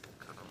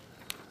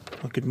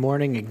Well, good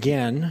morning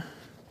again.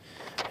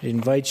 I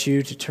invite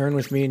you to turn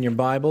with me in your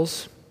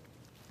Bibles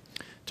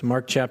to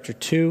Mark chapter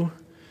 2.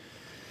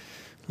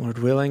 Lord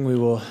willing, we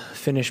will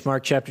finish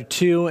Mark chapter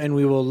 2 and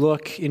we will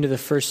look into the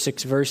first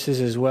 6 verses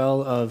as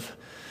well of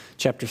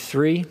chapter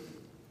 3.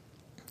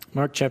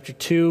 Mark chapter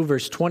 2,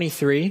 verse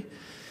 23,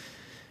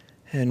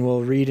 and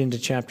we'll read into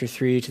chapter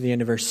 3 to the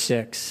end of verse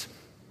 6.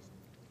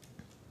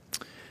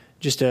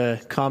 Just a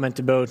comment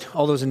about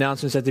all those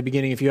announcements at the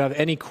beginning. If you have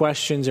any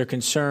questions or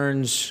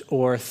concerns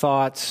or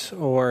thoughts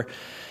or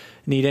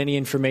need any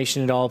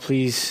information at all,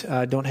 please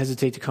don't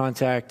hesitate to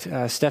contact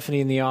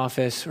Stephanie in the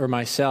office or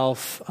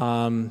myself.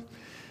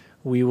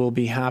 We will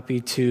be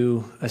happy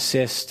to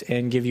assist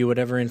and give you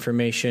whatever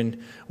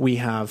information we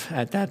have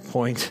at that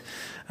point.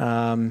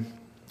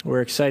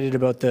 We're excited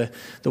about the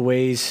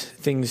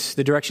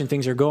direction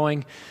things are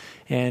going,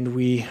 and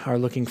we are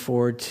looking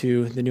forward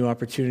to the new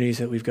opportunities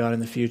that we've got in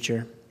the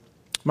future.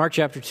 Mark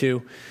chapter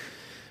 2,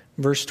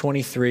 verse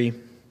 23.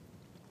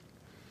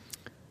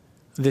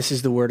 This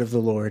is the word of the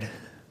Lord.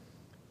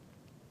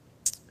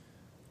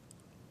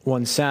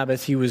 One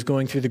Sabbath, he was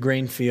going through the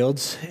grain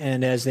fields,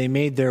 and as they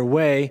made their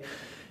way,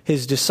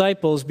 his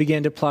disciples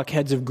began to pluck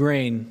heads of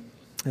grain.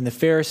 And the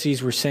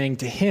Pharisees were saying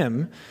to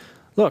him,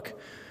 "Look,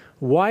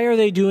 why are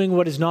they doing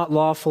what is not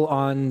lawful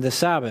on the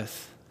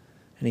Sabbath?"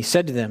 And he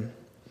said to them,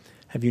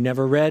 "Have you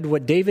never read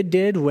what David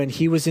did when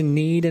he was in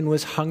need and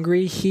was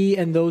hungry, he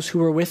and those who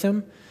were with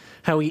him?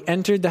 How he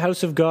entered the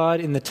house of God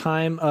in the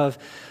time of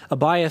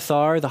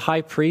Abiathar, the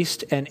high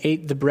priest, and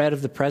ate the bread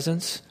of the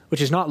presence,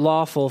 which is not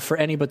lawful for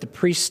any but the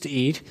priests to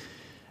eat,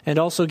 and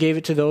also gave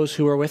it to those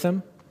who were with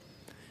him?"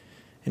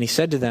 And he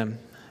said to them,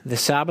 "The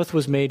Sabbath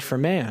was made for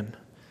man,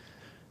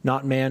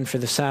 not man for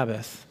the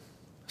Sabbath.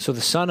 So the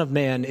Son of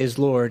Man is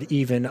Lord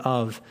even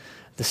of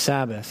the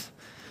Sabbath."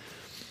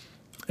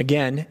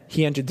 Again,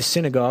 he entered the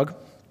synagogue,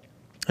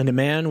 and a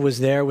man was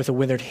there with a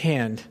withered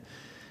hand.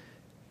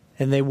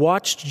 And they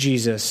watched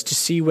Jesus to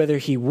see whether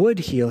he would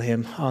heal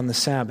him on the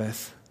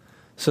Sabbath,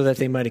 so that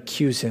they might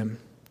accuse him.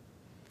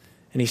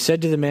 And he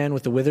said to the man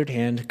with the withered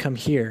hand, "Come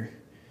here."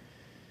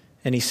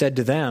 And he said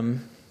to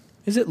them,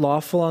 "Is it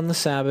lawful on the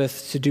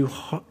Sabbath to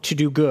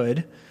do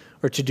good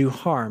or to do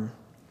harm,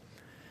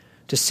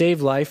 to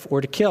save life or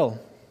to kill?"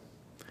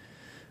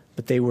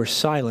 But they were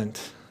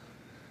silent.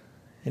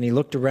 And he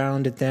looked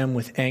around at them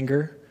with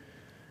anger,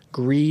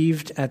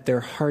 grieved at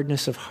their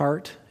hardness of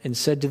heart, and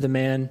said to the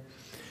man,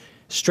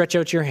 "Stretch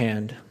out your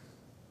hand."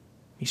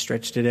 He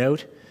stretched it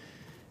out,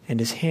 and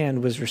his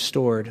hand was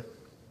restored.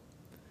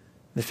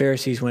 The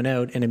Pharisees went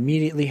out and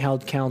immediately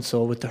held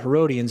counsel with the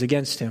Herodians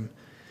against him,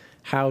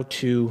 how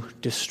to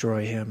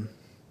destroy him.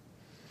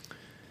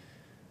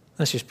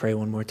 Let's just pray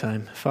one more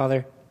time.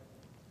 Father,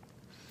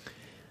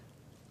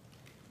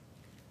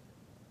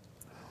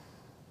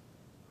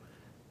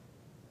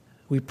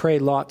 we pray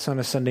lots on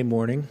a Sunday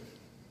morning,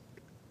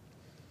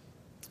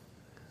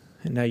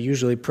 and I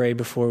usually pray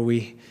before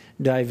we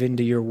dive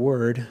into your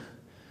word,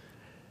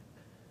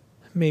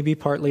 maybe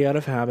partly out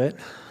of habit.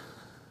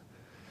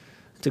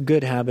 It's a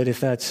good habit if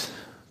that's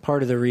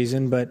part of the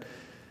reason, but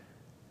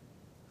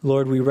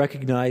Lord, we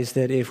recognize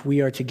that if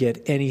we are to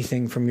get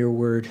anything from your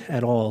word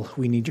at all,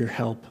 we need your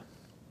help.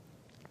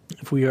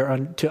 If we are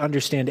to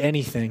understand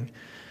anything,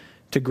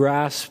 to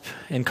grasp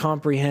and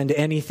comprehend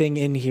anything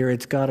in here,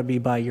 it's got to be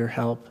by your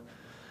help.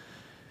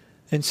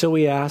 And so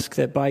we ask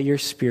that by your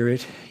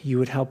Spirit, you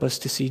would help us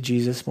to see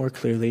Jesus more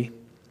clearly.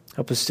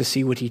 Help us to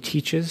see what he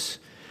teaches.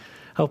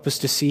 Help us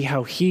to see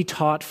how he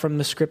taught from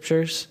the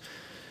Scriptures.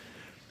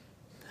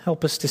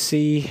 Help us to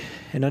see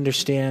and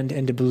understand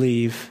and to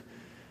believe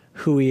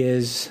who he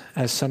is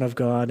as Son of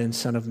God and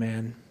Son of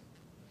Man.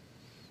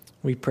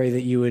 We pray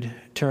that you would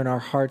turn our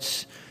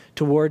hearts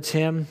towards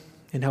him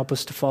and help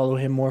us to follow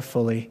him more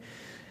fully.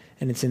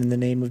 And it's in the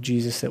name of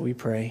Jesus that we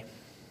pray.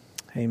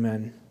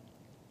 Amen.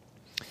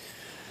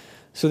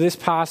 So this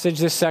passage,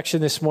 this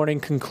section this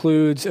morning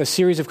concludes a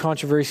series of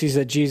controversies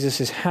that Jesus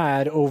has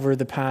had over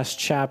the past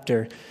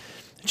chapter.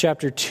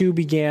 Chapter 2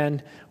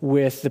 began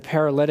with the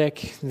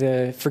paralytic,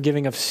 the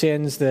forgiving of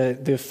sins,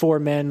 the 4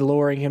 men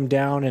lowering him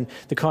down, and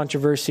the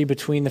controversy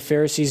between the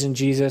Pharisees and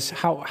Jesus.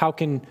 How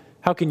can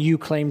you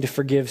claim to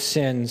forgive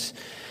sins?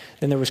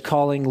 Then there was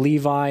calling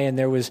Levi, and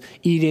there was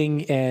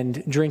eating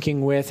and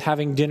drinking with,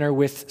 having dinner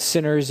with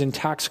sinners and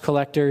tax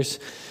collectors.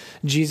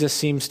 Jesus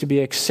seems to be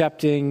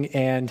accepting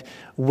and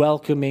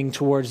welcoming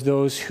towards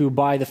those who,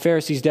 by the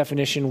Pharisees'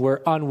 definition,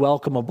 were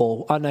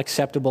unwelcomable,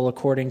 unacceptable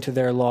according to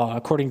their law,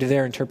 according to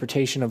their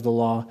interpretation of the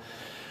law.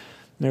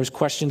 And there was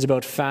questions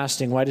about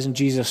fasting. Why doesn't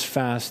Jesus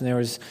fast? And there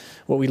was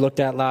what we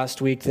looked at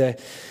last week,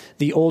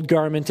 the old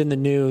garment and the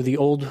new, the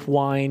old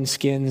wine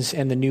skins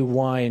and the new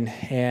wine.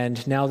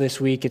 And now this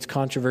week it's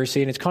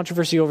controversy, and it's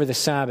controversy over the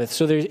Sabbath.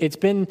 So it's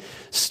been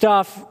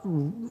stuff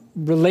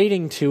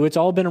relating to, it's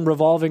all been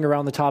revolving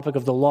around the topic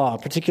of the law,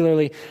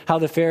 particularly how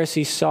the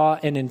Pharisees saw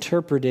and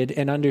interpreted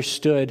and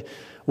understood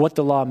what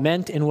the law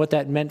meant and what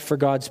that meant for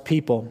God's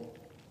people.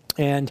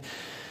 And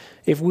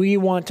if we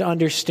want to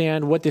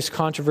understand what this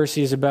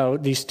controversy is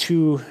about, these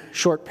 2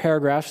 short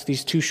paragraphs,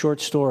 these 2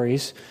 short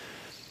stories,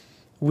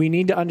 we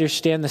need to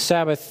understand the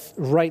Sabbath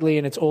rightly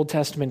in its Old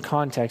Testament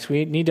context.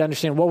 We need to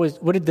understand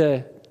what did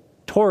the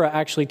Torah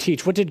actually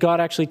teach? What did God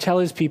actually tell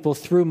his people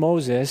through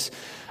Moses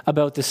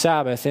about the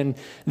Sabbath? And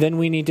then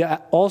we need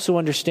to also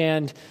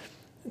understand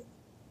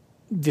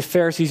the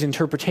Pharisees'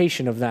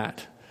 interpretation of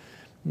that.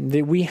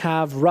 That we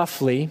have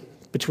roughly,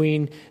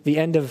 between the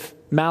end of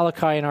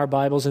Malachi in our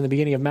Bibles and the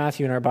beginning of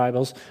Matthew in our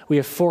Bibles, we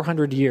have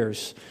 400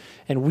 years.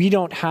 And we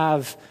don't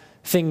have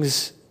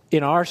things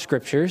in our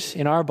scriptures,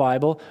 in our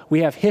Bible. We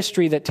have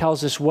history that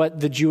tells us what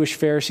the Jewish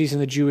Pharisees and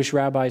the Jewish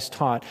rabbis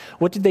taught.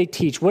 What did they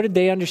teach? What did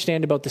they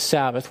understand about the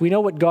Sabbath? We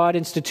know what God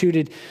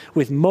instituted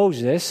with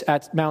Moses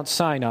at Mount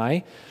Sinai.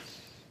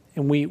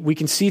 And we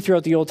can see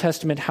throughout the Old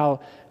Testament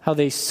how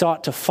they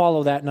sought to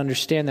follow that and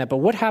understand that. But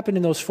what happened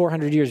in those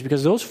 400 years?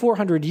 Because those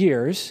 400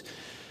 years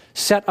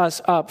set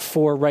us up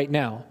for right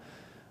now.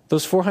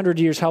 Those 400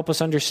 years help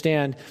us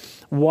understand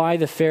why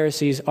the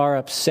Pharisees are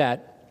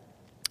upset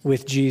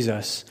with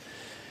Jesus.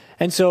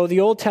 And so the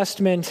Old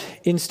Testament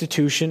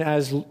institution,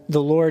 as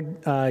the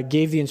Lord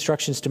gave the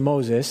instructions to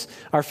Moses,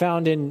 are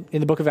found in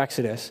the book of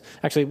Exodus.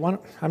 Actually,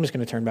 I'm just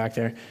going to turn back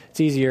there.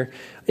 It's easier.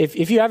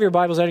 If you have your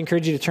Bibles, I'd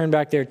encourage you to turn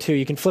back there too.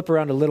 You can flip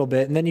around a little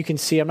bit, and then you can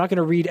see, I'm not going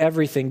to read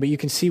everything, but you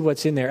can see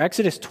what's in there.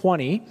 Exodus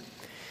 20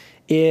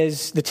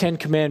 is the 10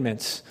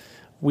 Commandments.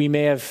 We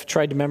may have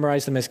tried to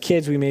memorize them as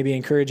kids. We may be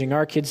encouraging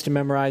our kids to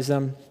memorize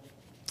them.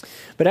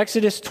 But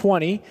Exodus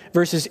 20,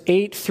 verses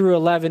 8 through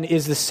 11,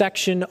 is the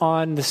section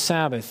on the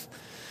Sabbath.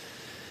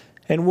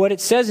 And what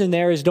it says in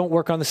there is don't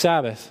work on the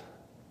Sabbath.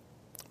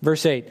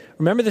 Verse 8,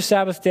 remember the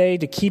Sabbath day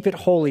to keep it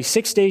holy.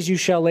 6 days you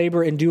shall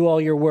labor and do all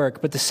your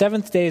work. But the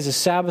seventh day is a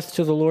Sabbath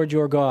to the Lord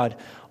your God.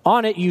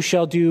 On it you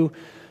shall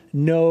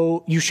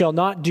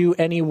not do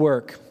any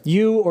work.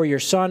 You or your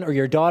son or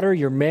your daughter,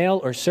 your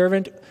male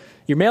servant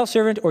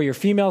or your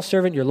female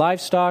servant, your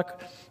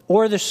livestock,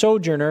 or the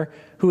sojourner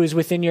who is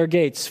within your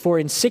gates. For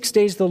in 6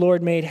 days the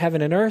Lord made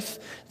heaven and earth,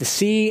 the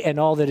sea and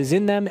all that is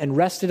in them, and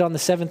rested on the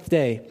seventh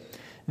day.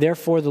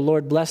 Therefore the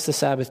Lord blessed the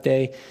Sabbath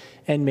day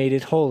and made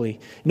it holy.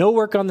 No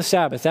work on the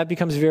Sabbath. That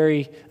becomes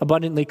very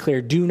abundantly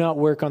clear. Do not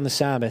work on the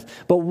Sabbath.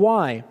 But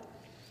why?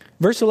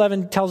 Verse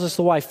 11 tells us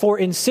the why. For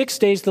in 6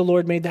 days the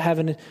Lord made the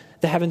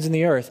heavens and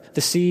the earth,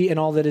 the sea and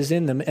all that is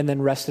in them, and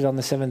then rested on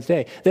the seventh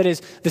day. That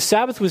is, the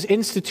Sabbath was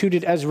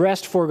instituted as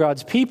rest for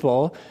God's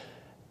people,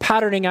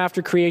 patterning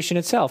after creation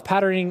itself,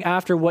 patterning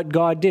after what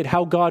God did,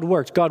 how God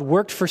worked. God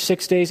worked for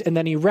 6 days and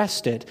then he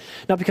rested.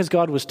 Not because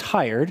God was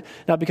tired,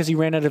 not because he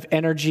ran out of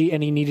energy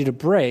and he needed a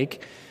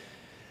break.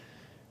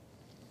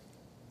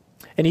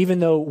 And even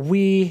though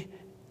we,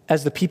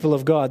 as the people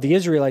of God, the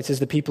Israelites as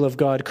the people of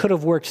God, could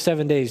have worked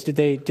 7 days, did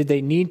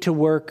they need to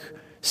work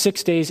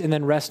 6 days and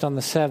then rest on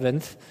the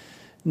seventh?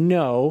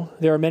 No.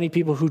 There are many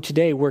people who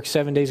today work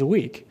 7 days a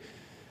week.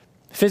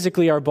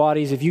 Physically, our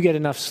bodies, if you get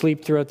enough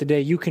sleep throughout the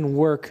day, you can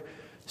work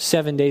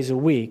 7 days a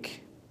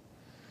week.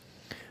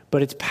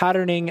 But it's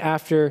patterning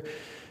after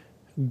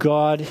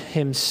God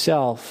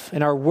himself.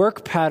 And our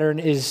work pattern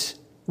is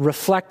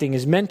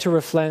meant to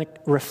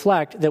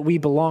reflect that we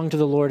belong to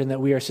the Lord and that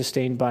we are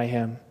sustained by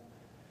him.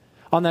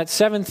 On that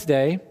seventh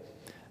day,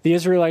 the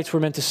Israelites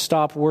were meant to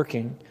stop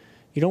working.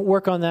 You don't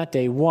work on that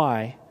day.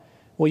 Why?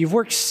 Well, you've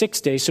worked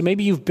 6 days, so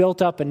maybe you've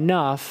built up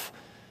enough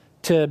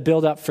to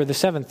build up for the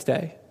seventh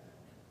day.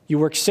 You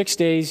work 6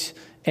 days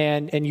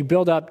and you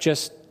build up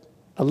just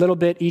a little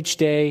bit each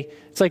day.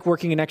 It's like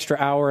working an extra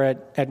hour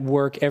at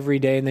work every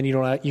day, and then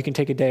you can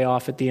take a day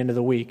off at the end of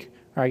the week.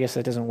 Or I guess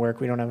that doesn't work.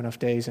 We don't have enough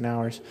days and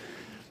hours.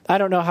 I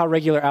don't know how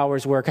regular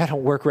hours work. I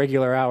don't work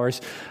regular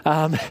hours.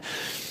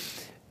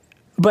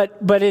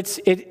 But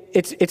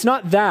it's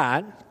not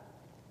that.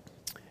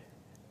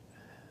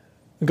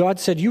 God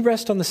said, you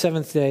rest on the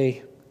seventh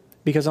day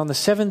because on the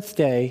seventh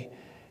day,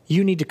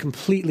 you need to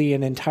completely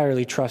and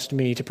entirely trust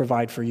me to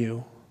provide for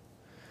you.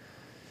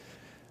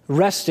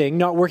 Resting,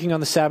 not working on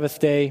the Sabbath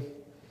day,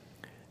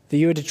 that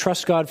you had to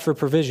trust God for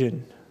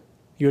provision.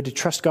 You had to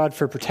trust God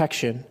for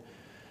protection.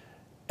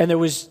 And there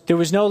was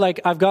no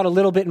like, I've got a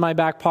little bit in my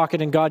back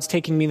pocket and God's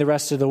taking me the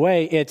rest of the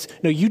way. It's,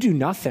 no, you do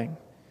nothing.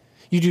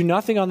 You do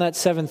nothing on that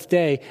seventh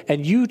day,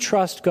 and you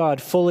trust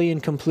God fully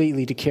and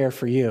completely to care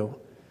for you.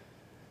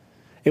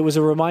 It was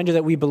a reminder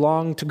that we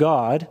belong to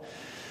God,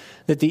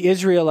 that the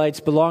Israelites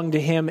belonged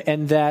to him,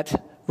 and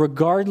that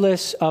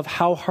regardless of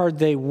how hard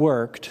they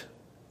worked,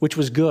 which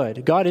was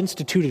good, God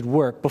instituted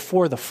work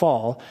before the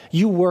fall.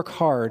 You work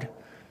hard,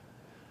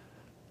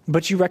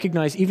 but you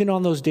recognize even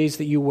on those days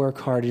that you work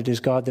hard, it is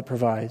God that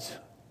provides.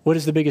 What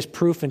is the biggest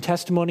proof and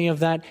testimony of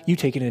that? You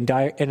take an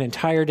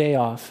entire day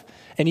off.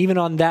 And even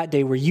on that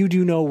day where you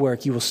do no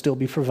work, you will still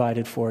be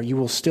provided for. You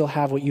will still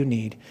have what you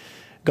need.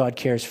 God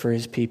cares for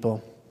his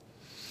people.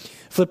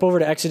 Flip over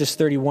to Exodus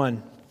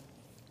 31.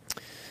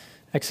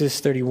 Exodus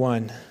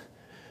 31,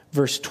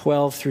 verse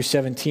 12 through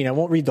 17. I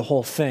won't read the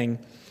whole thing.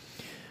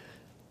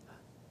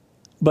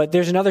 But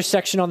there's another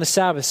section on the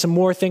Sabbath. Some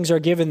more things are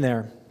given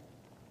there.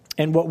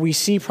 And what we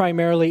see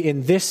primarily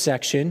in this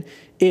section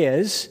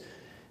is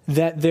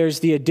that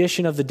there's the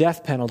addition of the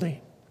death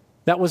penalty.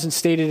 That wasn't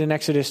stated in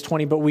Exodus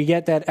 20, but we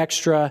get that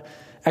extra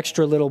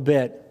extra little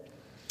bit.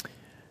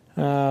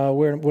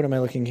 What am I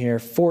looking here?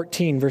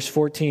 14, verse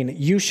 14.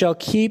 You shall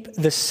keep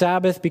the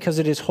Sabbath because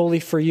it is holy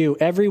for you.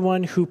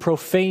 Everyone who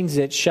profanes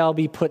it shall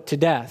be put to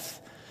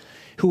death.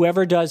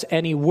 Whoever does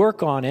any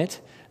work on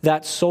it,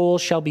 that soul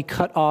shall be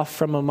cut off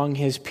from among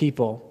his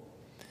people.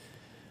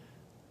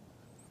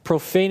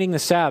 Profaning the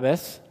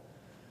Sabbath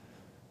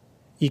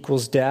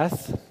equals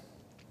death.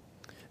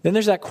 Then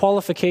there's that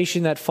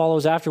qualification that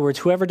follows afterwards.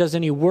 Whoever does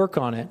any work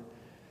on it,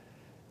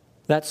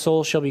 that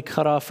soul shall be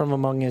cut off from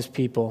among his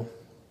people.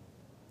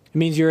 It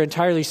means you're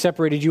entirely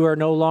separated. You are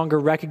no longer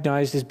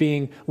recognized as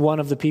being one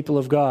of the people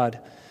of God.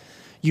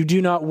 You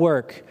do not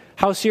work.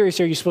 How serious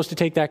are you supposed to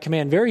take that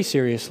command? Very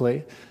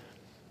seriously.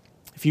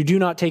 If you do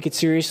not take it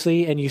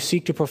seriously and you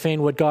seek to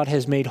profane what God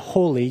has made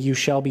holy, you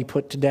shall be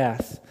put to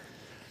death.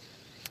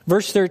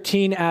 Verse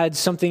 13 adds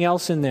something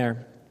else in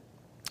there.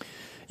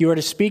 You are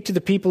to speak to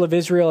the people of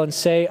Israel and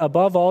say,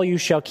 above all, you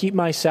shall keep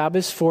my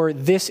Sabbaths, for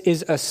this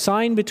is a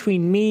sign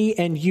between me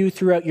and you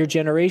throughout your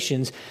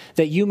generations,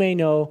 that you may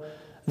know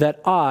that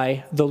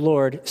I, the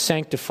Lord,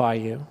 sanctify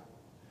you.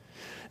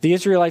 The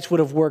Israelites would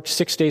have worked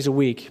 6 days a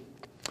week.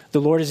 The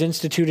Lord has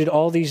instituted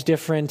all these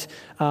different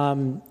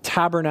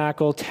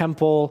tabernacle,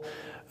 temple,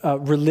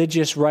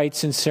 religious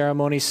rites and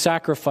ceremonies,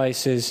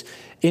 sacrifices,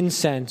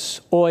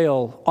 incense,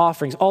 oil,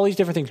 offerings, all these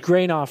different things,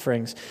 grain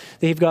offerings.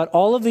 They've got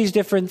all of these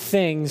different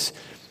things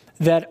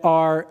that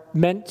are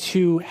meant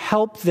to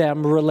help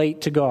them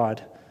relate to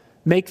God.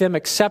 Make them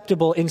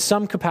acceptable in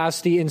some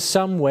capacity, in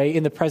some way,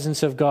 in the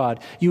presence of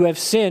God. You have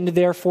sinned,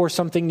 therefore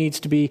something needs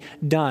to be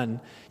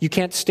done. You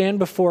can't stand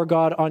before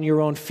God on your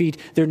own feet.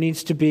 There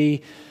needs to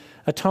be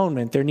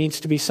atonement. There needs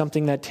to be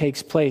something that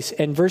takes place.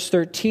 And verse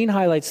 13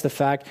 highlights the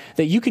fact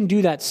that you can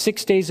do that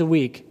 6 days a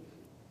week.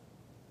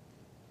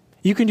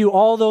 You can do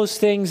all those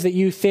things that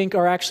you think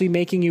are actually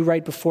making you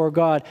right before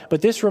God.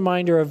 But this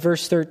reminder of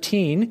verse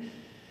 13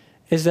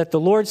 is that the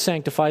Lord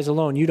sanctifies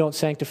alone. You don't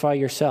sanctify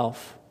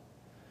yourself.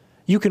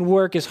 You can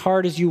work as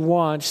hard as you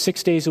want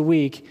 6 days a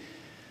week.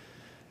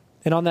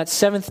 And on that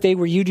seventh day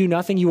where you do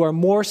nothing, you are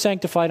more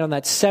sanctified on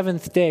that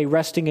seventh day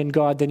resting in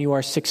God than you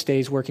are 6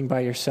 days working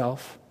by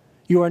yourself.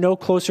 You are no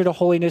closer to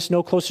holiness,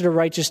 no closer to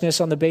righteousness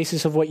on the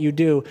basis of what you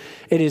do.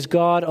 It is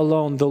God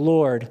alone, the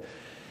Lord,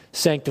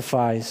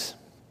 sanctifies.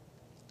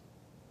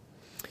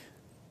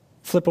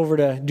 Flip over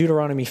to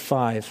Deuteronomy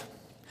 5.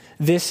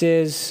 This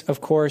is,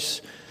 of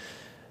course,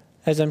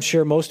 as I'm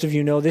sure most of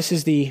you know, this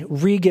is the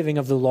re-giving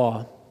of the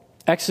law.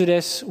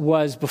 Exodus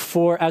was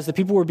before, as the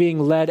people were being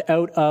led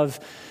out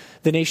of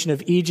the nation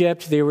of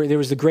Egypt, there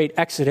was the great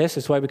Exodus.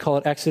 That's why we call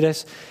it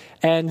Exodus.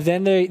 And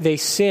then they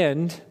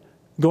sinned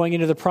going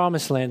into the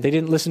promised land. They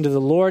didn't listen to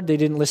the Lord. They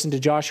didn't listen to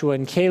Joshua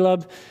and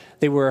Caleb.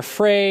 They were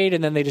afraid,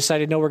 and then they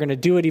decided, no, we're going to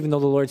do it, even though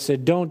the Lord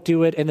said, don't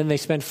do it. And then they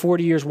spent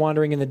 40 years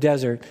wandering in the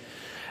desert.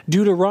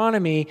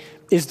 Deuteronomy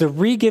is the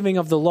re-giving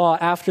of the law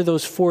after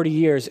those 40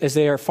 years as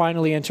they are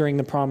finally entering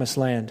the promised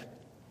land.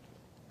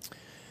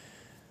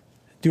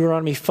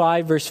 Deuteronomy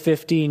 5, verse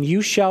 15,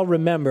 you shall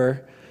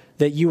remember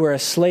that you were a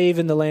slave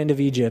in the land of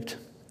Egypt,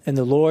 and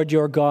the Lord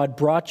your God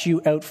brought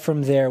you out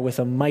from there with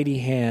a mighty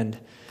hand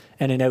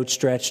and an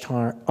outstretched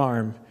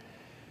arm.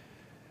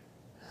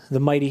 The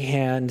mighty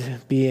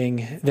hand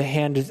being the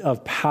hand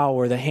of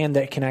power, the hand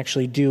that can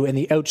actually do, and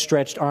the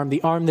outstretched arm,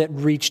 the arm that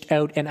reached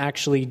out and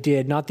actually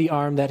did, not the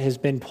arm that has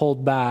been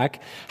pulled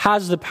back,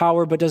 has the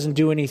power but doesn't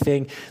do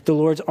anything. The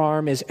Lord's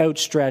arm is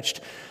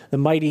outstretched, the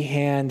mighty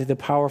hand, the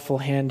powerful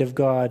hand of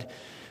God,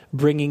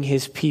 bringing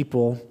his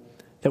people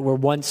that were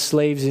once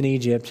slaves in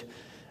Egypt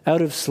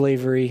out of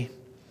slavery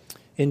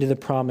into the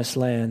promised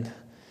land.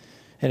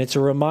 And it's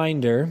a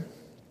reminder,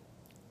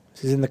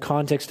 this is in the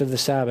context of the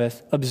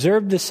Sabbath,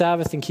 observe the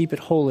Sabbath and keep it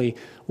holy.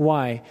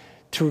 Why?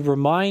 To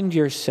remind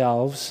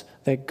yourselves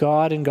that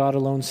God and God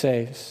alone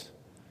saves.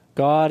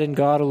 God and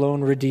God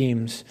alone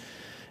redeems.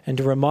 And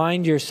to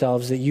remind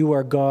yourselves that you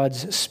are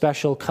God's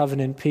special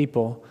covenant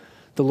people.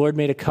 The Lord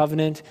made a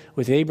covenant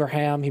with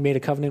Abraham. He made a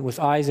covenant with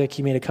Isaac.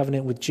 He made a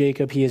covenant with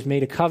Jacob. He has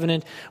made a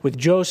covenant with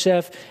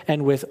Joseph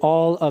and with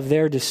all of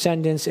their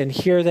descendants. And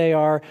here they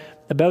are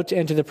about to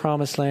enter the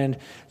promised land.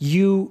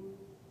 You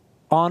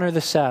honor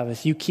the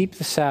Sabbath. You keep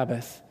the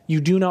Sabbath. You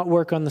do not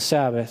work on the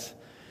Sabbath.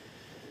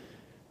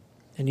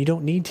 And you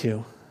don't need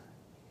to.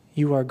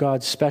 You are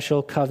God's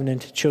special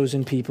covenant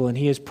chosen people, and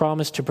he has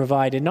promised to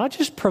provide, and not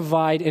just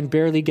provide and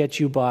barely get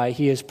you by.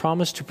 He has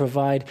promised to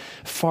provide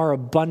far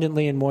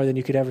abundantly and more than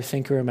you could ever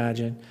think or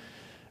imagine.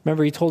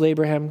 Remember, he told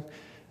Abraham,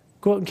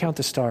 go out and count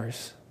the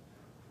stars.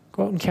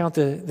 Go out and count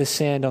the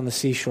sand on the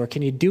seashore.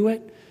 Can you do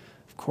it?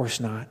 Of course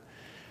not.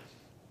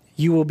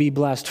 You will be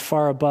blessed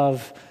far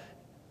above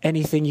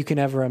anything you can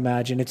ever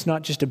imagine. It's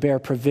not just a bare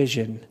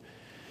provision.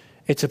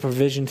 It's a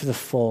provision to the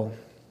full.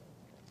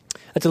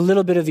 That's a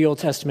little bit of the Old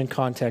Testament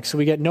context. So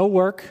we get no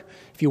work.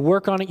 If you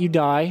work on it, you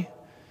die.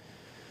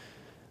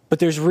 But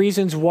there's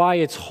reasons why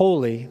it's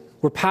holy.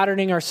 We're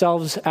patterning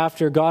ourselves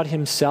after God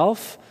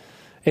himself.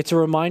 It's a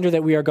reminder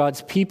that we are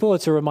God's people.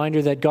 It's a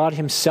reminder that God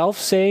himself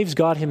saves,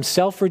 God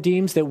himself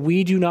redeems, that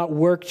we do not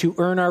work to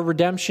earn our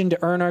redemption, to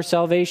earn our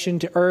salvation,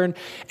 to earn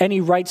any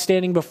right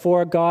standing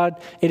before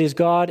God. It is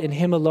God and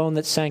him alone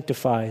that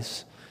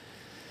sanctifies.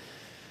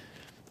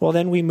 Well,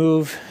 then we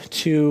move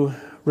to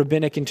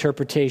rabbinic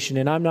interpretation,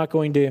 and I'm not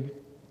going to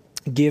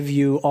give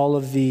you all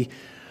of the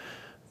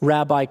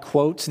rabbi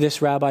quotes.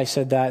 This rabbi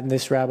said that, and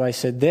this rabbi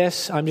said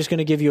this. I'm just going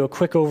to give you a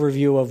quick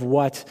overview of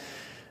what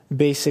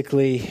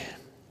basically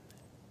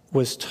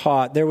was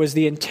taught. There was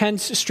the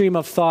intense stream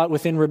of thought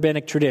within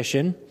rabbinic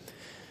tradition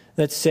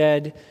that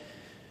said,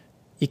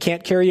 you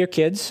can't carry your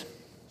kids,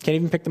 can't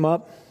even pick them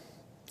up.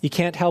 You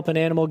can't help an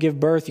animal give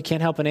birth. You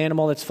can't help an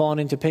animal that's fallen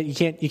into pit.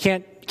 You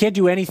can't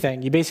do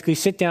anything. You basically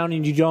sit down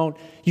and you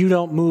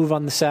don't move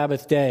on the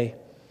Sabbath day.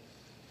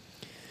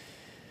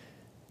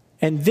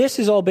 And this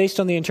is all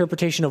based on the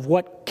interpretation of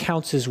what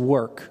counts as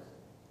work.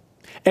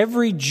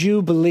 Every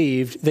Jew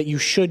believed that you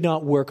should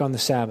not work on the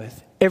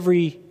Sabbath.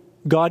 Every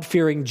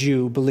God-fearing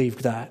Jew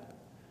believed that.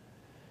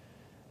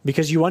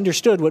 Because you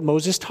understood what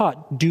Moses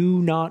taught.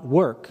 Do not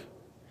work.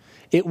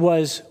 It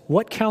was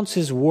what counts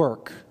as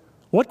work.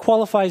 What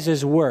qualifies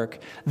as work?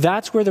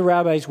 That's where the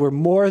rabbis were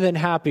more than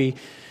happy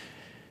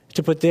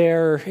to put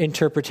their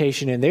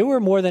interpretation in. They were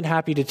more than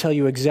happy to tell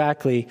you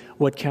exactly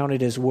what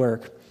counted as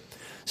work.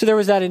 So there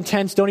was that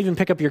intense, don't even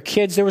pick up your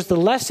kids. There was the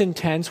less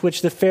intense,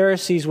 which the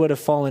Pharisees would have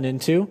fallen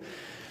into.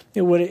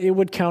 It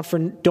would count for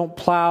don't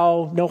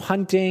plow, no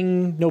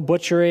hunting, no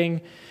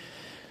butchering.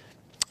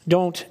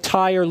 Don't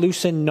tie or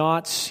loosen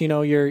knots.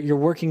 You're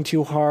working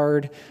too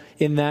hard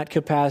in that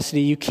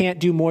capacity. You can't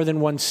do more than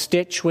one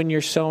stitch when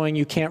you're sewing.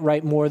 You can't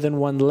write more than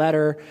one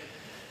letter.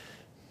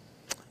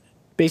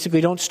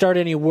 Basically, don't start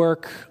any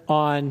work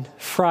on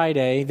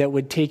Friday that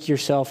would take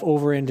yourself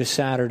over into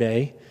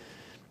Saturday.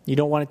 You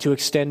don't want it to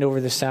extend over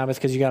the Sabbath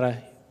because you don't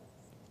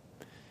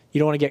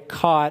want to get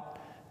caught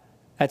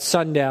at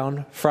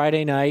sundown,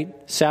 Friday night,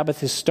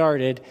 Sabbath has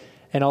started,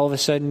 and all of a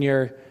sudden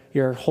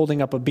you're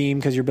holding up a beam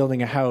because you're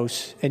building a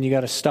house, and you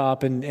got to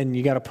stop and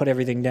you got to put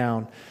everything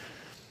down.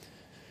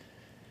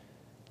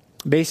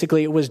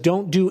 Basically, it was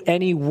don't do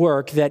any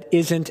work that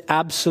isn't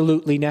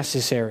absolutely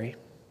necessary.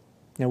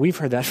 Now, we've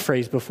heard that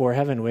phrase before,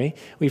 haven't we?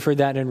 We've heard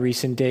that in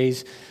recent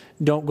days.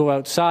 Don't go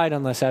outside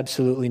unless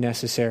absolutely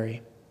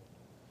necessary.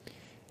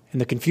 And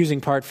the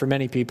confusing part for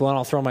many people, and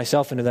I'll throw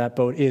myself into that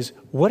boat, is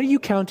what are you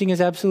counting as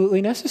absolutely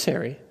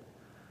necessary?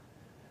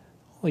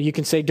 Well, you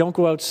can say don't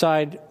go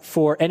outside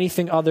for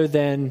anything other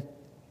than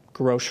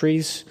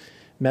groceries,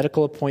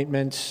 medical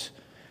appointments,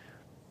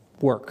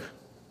 work.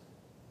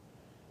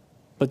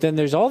 But then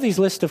there's all these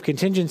lists of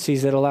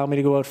contingencies that allow me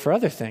to go out for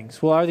other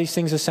things. Well, are these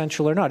things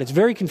essential or not? It's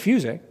very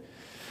confusing.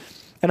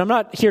 And I'm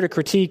not here to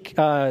critique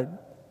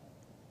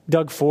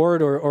Doug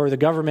Ford or the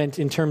government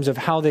in terms of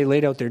how they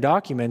laid out their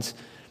documents.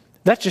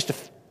 That's just a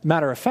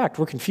matter of fact.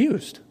 We're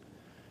confused.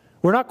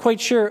 We're not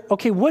quite sure,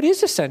 okay, what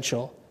is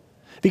essential?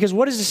 Because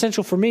what is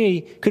essential for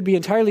me could be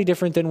entirely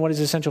different than what is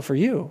essential for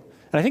you.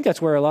 And I think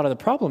that's where a lot of the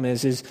problem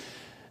is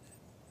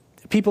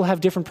people have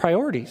different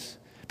priorities.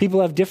 People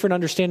have different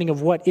understanding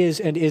of what is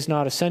and is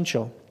not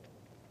essential.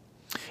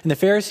 And the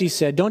Pharisees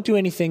said, don't do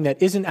anything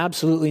that isn't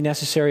absolutely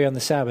necessary on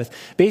the Sabbath.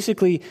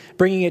 Basically,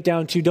 bringing it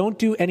down to don't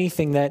do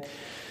anything that,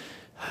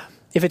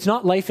 if it's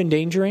not life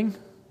endangering,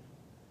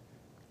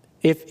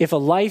 if a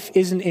life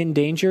isn't in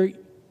danger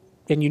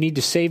and you need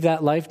to save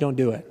that life, don't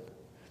do it.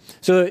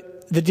 So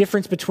the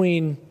difference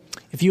between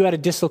if you had a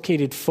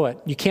dislocated foot,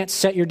 you can't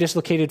set your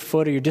dislocated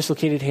foot or your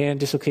dislocated hand,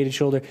 dislocated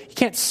shoulder. You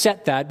can't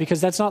set that because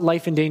that's not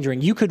life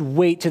endangering. You could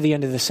wait to the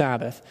end of the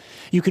Sabbath.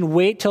 You can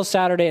wait till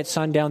Saturday at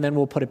sundown, then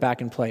we'll put it back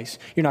in place.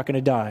 You're not going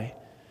to die.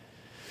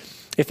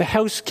 If a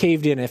house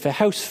caved in, if a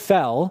house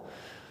fell,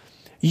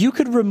 you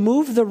could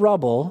remove the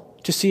rubble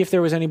to see if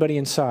there was anybody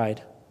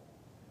inside.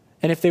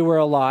 And if they were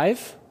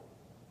alive,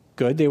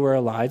 good, they were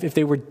alive. If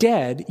they were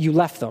dead, you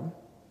left them.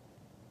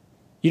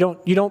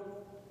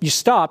 You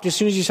stopped as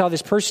soon as you saw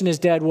this person is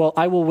dead. Well,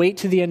 I will wait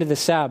to the end of the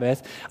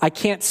Sabbath. I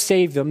can't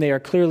save them. They are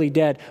clearly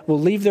dead. We'll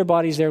leave their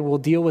bodies there and we'll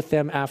deal with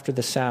them after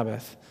the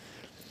Sabbath.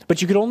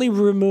 But you could only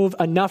remove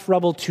enough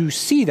rubble to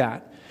see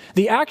that.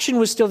 The action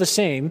was still the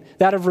same,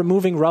 that of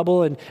removing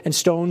rubble and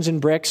stones and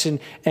bricks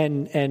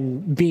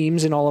and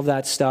beams and all of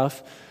that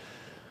stuff.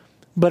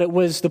 But it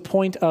was the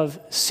point of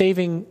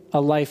saving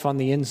a life on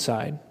the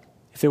inside.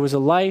 If there was a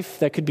life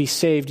that could be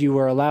saved, you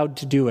were allowed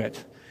to do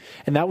it.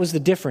 And that was the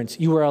difference.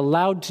 You were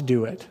allowed to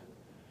do it,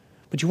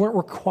 but you weren't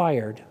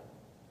required.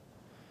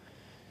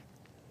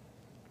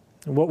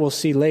 And what we'll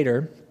see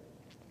later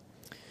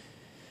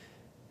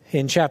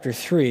in chapter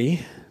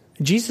 3,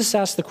 Jesus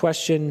asked the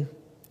question,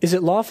 is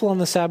it lawful on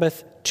the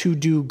Sabbath to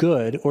do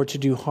good or to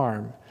do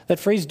harm? That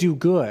phrase, do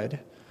good,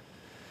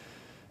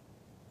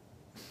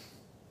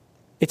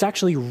 it's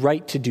actually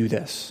right to do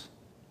this.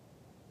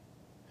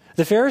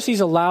 The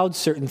Pharisees allowed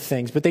certain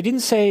things, but they didn't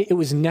say it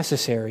was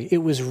necessary. It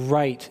was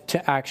right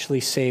to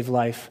actually save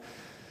life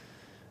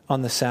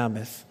on the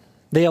Sabbath.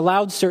 They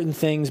allowed certain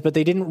things, but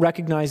they didn't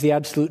recognize the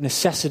absolute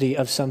necessity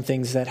of some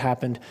things that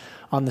happened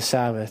on the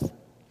Sabbath.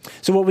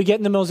 So what we get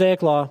in the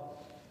Mosaic Law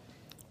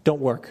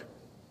don't work.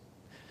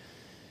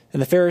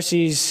 And the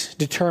Pharisees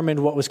determined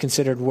what was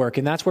considered work.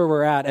 And that's where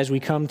we're at as we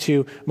come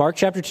to Mark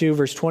chapter 2,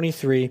 verse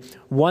 23.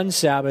 One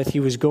Sabbath,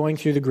 he was going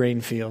through the grain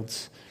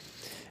fields.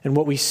 And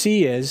what we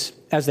see is,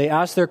 as they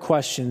ask their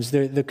questions,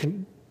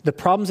 the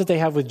problems that they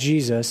have with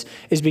Jesus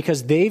is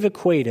because they've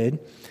equated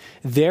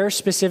their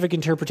specific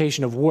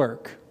interpretation of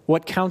work,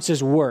 what counts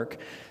as work,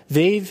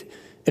 they've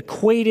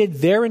equated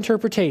their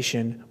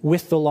interpretation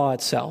with the law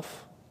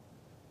itself.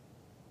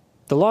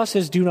 The law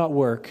says, do not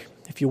work.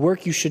 If you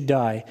work, you should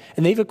die.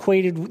 And they've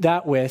equated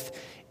that with,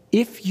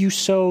 if you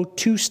sew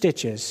 2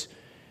 stitches,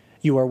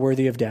 you are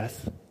worthy of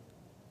death.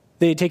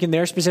 They had taken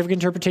their specific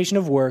interpretation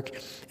of work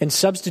and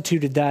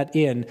substituted that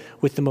in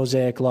with the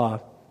Mosaic Law.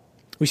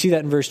 We see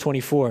that in verse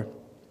 24.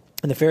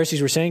 And the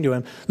Pharisees were saying to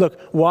him, look,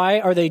 why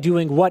are they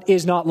doing what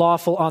is not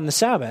lawful on the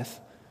Sabbath?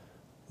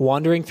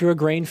 Wandering through a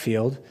grain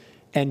field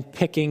and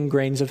picking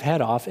grains of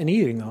head off and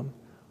eating them.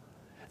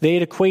 They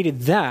had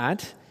equated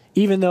that.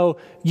 Even though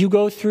you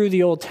go through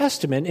the Old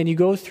Testament and you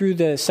go through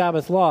the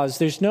Sabbath laws,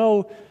 there's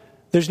no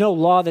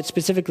law that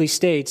specifically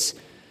states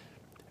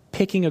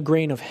picking a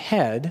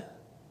head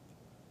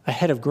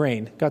of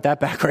grain. Got that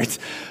backwards.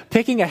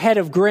 Picking a head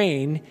of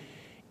grain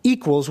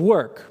equals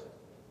work.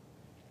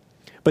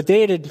 But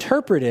they had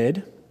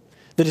interpreted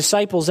the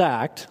disciples'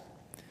 act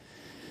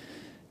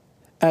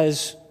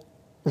as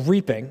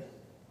reaping,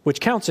 which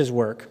counts as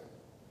work.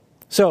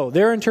 So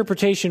their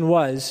interpretation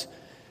was,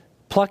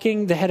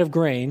 plucking the head of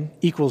grain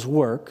equals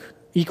work,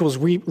 equals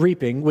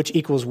reaping, which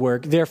equals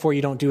work. Therefore,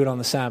 you don't do it on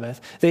the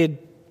Sabbath. They had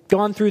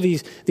gone through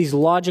these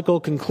logical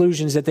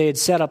conclusions that they had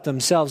set up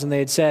themselves, and they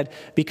had said,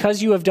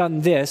 because you have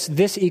done this,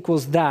 this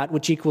equals that,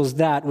 which equals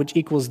that, which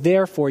equals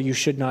therefore you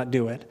should not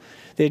do it.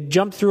 They had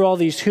jumped through all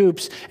these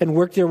hoops and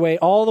worked their way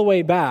all the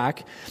way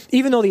back,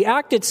 even though the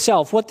act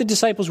itself, what the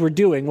disciples were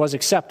doing, was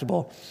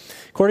acceptable.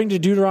 According to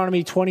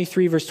Deuteronomy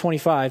 23, verse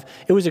 25,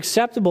 it was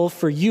acceptable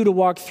for you to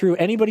walk through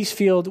anybody's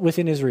field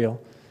within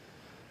Israel.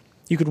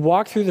 You could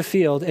walk through the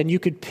field and you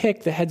could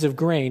pick the heads of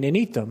grain and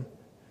eat them.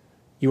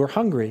 You were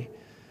hungry.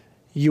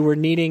 You were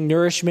needing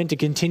nourishment to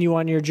continue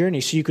on your journey,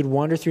 so you could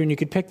wander through and you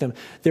could pick them.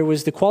 There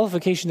was the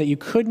qualification that you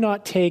could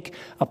not take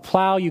a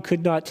plow, you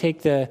could not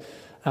take the,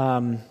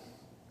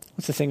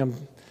 what's the thing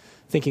I'm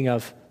thinking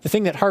of? The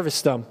thing that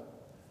harvests them.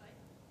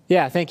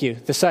 Yeah, thank you,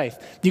 the scythe.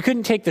 You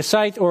couldn't take the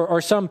scythe or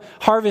some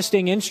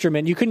harvesting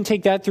instrument. You couldn't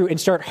take that through and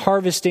start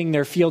harvesting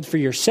their field for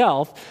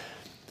yourself.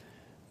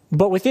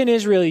 But within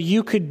Israel,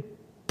 you could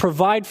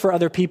provide for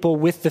other people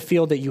with the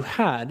field that you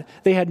had.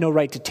 They had no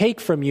right to take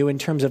from you in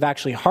terms of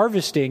actually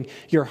harvesting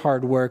your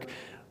hard work,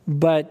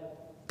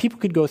 but people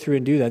could go through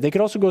and do that. They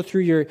could also go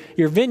through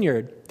your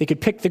vineyard. They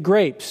could pick the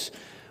grapes,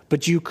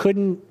 but you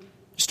couldn't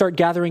start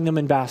gathering them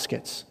in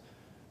baskets.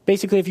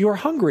 Basically, if you were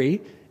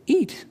hungry,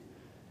 eat.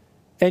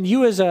 And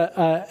you as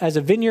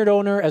a vineyard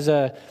owner, as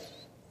a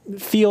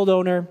field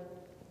owner,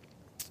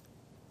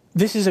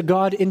 this is a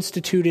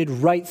God-instituted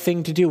right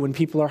thing to do when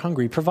people are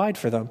hungry. Provide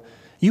for them.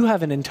 You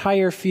have an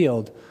entire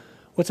field.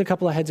 What's a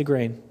couple of heads of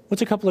grain?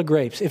 What's a couple of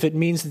grapes if it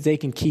means that they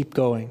can keep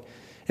going,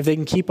 if they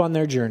can keep on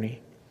their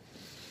journey?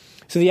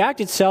 So the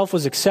act itself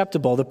was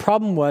acceptable. The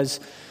problem was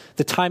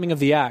the timing of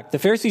the act. The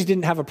Pharisees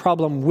didn't have a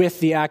problem with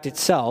the act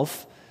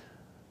itself,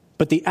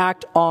 but the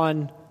act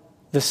on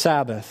the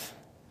Sabbath.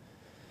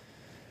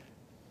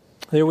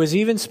 There was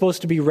even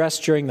supposed to be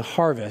rest during the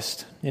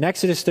harvest. In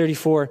Exodus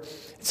 34,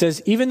 it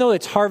says, even though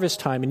it's harvest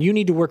time and you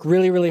need to work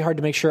really, really hard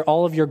to make sure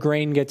all of your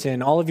grain gets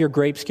in, all of your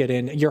grapes get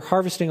in, you're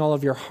harvesting all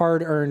of your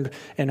hard-earned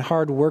and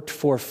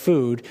hard-worked-for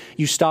food,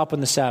 you stop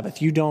on the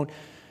Sabbath. You don't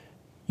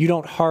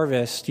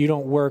harvest, you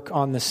don't work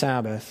on the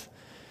Sabbath.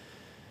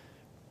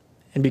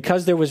 And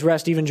because there was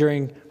rest even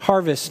during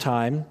harvest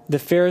time, the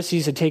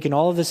Pharisees had taken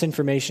all of this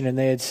information and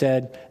they had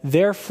said,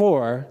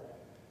 therefore,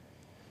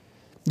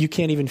 you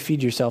can't even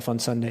feed yourself on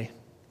Sunday.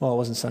 Well, it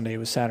wasn't Sunday, it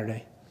was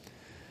Saturday.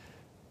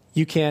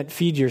 You can't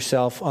feed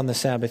yourself on the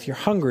Sabbath. You're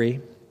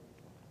hungry.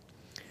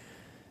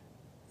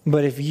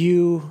 But if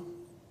you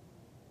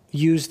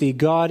use the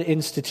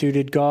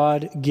God-instituted,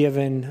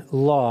 God-given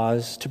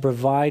laws to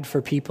provide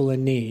for people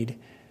in need,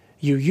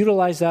 you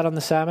utilize that on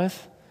the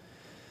Sabbath,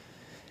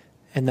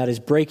 and that is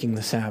breaking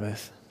the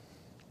Sabbath.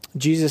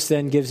 Jesus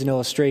then gives an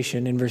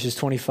illustration in verses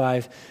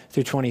 25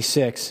 through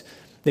 26.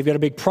 They've got a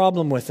big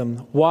problem with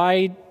them.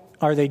 Why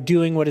are they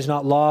doing what is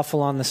not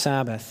lawful on the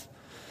Sabbath?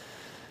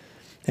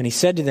 And he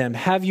said to them,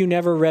 have you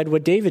never read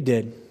what David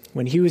did?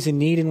 When he was in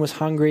need and was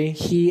hungry,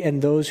 he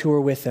and those who were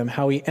with him,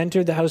 how he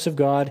entered the house of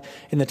God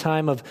in the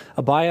time of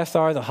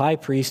Abiathar the high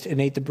priest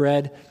and ate the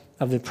bread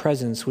of the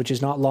presence, which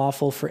is not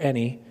lawful for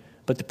any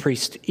but the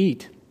priest to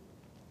eat,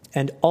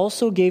 and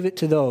also gave it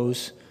to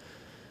those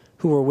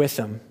who were with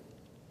him.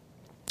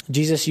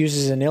 Jesus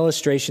uses an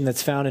illustration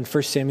that's found in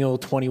 1 Samuel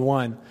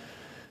 21.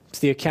 It's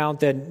the account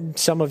that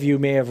some of you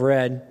may have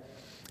read.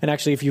 And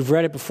actually, if you've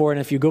read it before,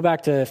 and if you go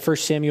back to 1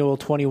 Samuel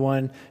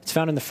 21, it's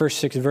found in the first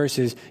 6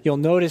 verses, you'll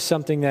notice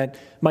something that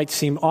might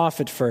seem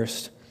off at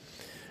first.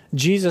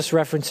 Jesus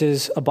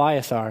references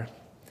Abiathar.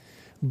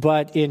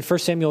 But in 1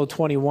 Samuel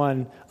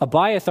 21,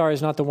 Abiathar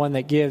is not the one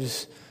that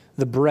gives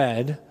the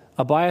bread.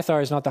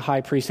 Abiathar is not the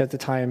high priest at the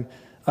time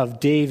of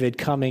David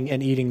coming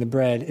and eating the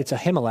bread. It's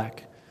Ahimelech.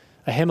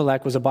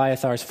 Ahimelech was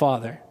Abiathar's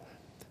father.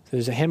 So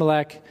there's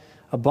Ahimelech.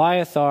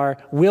 Abiathar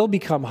will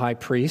become high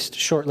priest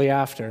shortly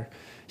after.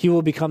 He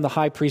will become the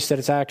high priest that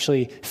is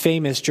actually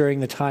famous during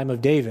the time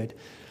of David.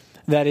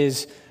 That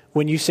is,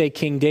 when you say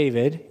King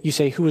David, you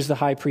say, who was the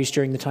high priest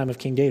during the time of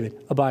King David?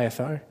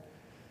 Abiathar.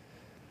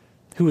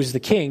 Who was the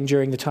king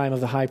during the time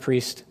of the high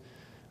priest?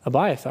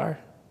 Abiathar.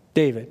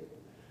 David.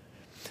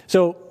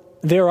 So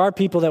there are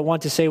people that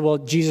want to say, well,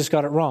 Jesus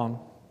got it wrong,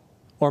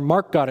 or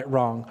Mark got it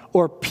wrong,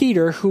 or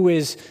Peter, who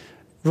is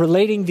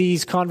relating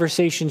these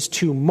conversations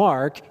to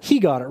Mark, he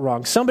got it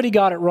wrong. Somebody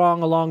got it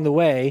wrong along the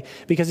way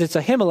because it's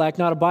Ahimelech,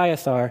 not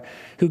Abiathar,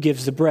 who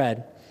gives the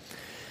bread.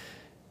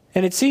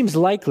 And it seems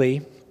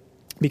likely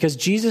because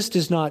Jesus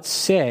does not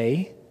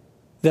say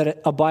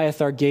that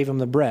Abiathar gave him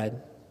the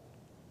bread.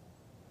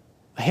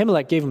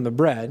 Ahimelech gave him the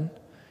bread.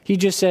 He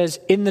just says,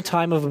 in the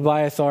time of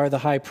Abiathar, the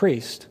high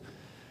priest.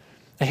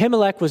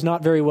 Ahimelech was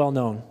not very well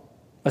known.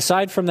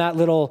 Aside from that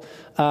little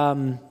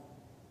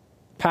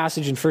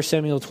passage in 1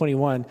 Samuel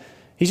 21,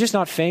 he's just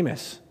not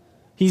famous.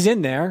 He's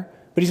in there,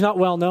 but he's not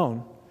well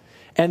known.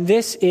 And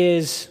this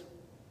is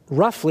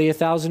roughly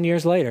 1,000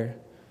 years later.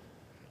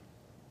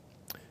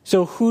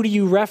 So who do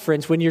you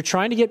reference when you're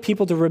trying to get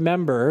people to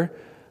remember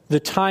the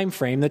time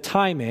frame, the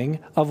timing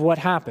of what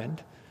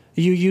happened?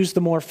 You use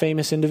the more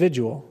famous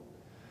individual.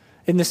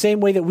 In the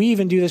same way that we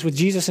even do this with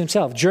Jesus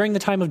himself. During the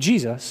time of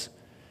Jesus,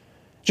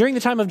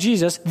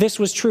 this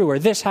was true, or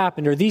this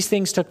happened, or these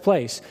things took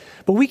place.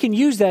 But we can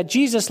use that.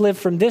 Jesus lived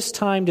from this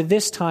time to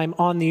this time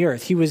on the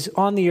earth. He was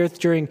on the earth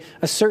during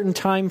a certain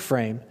time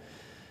frame.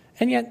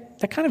 And yet,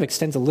 that kind of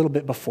extends a little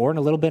bit before and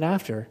a little bit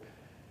after.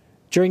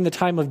 During the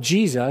time of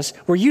Jesus,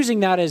 we're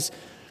using that as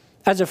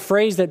a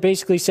phrase that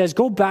basically says,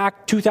 go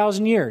back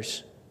 2,000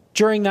 years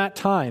during that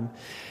time.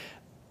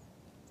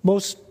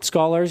 Most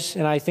scholars,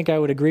 and I think I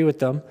would agree with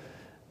them,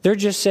 they're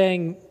just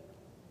saying,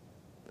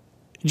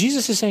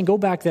 Jesus is saying, go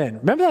back then.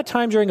 Remember that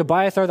time during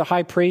Abiathar, the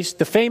high priest,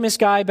 the famous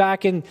guy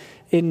back in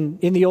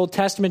the Old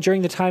Testament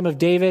during the time of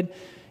David?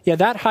 Yeah,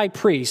 that high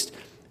priest,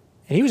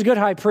 and he was a good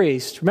high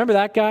priest. Remember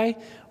that guy?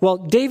 Well,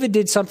 David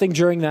did something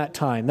during that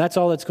time. That's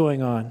all that's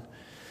going on.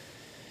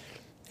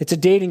 It's a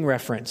dating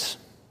reference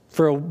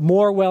for a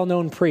more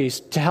well-known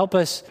priest to help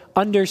us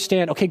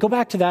understand, okay, go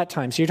back to that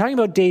time. So you're talking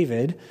about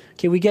David.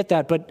 Okay, we get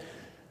that, but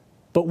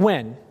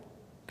when?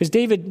 Because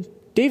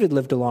David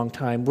lived a long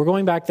time. We're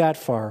going back that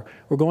far.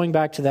 We're going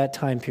back to that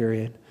time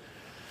period.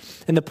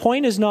 And the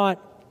point is not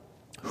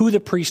who the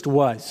priest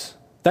was.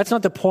 That's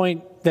not the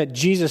point that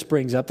Jesus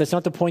brings up. That's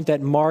not the point that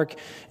Mark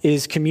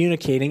is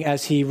communicating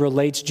as he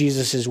relates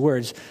Jesus'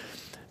 words.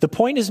 The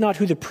point is not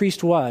who the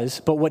priest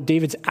was, but what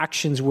David's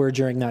actions were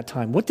during that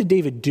time. What did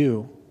David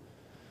do?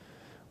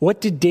 What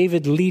did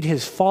David lead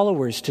his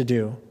followers to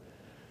do?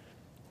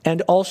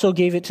 And also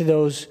gave it to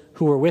those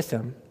who were with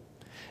him.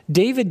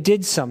 David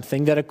did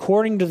something that,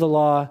 according to the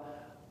law,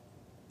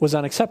 was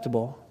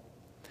unacceptable.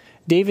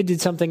 David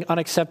did something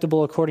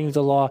unacceptable according to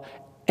the law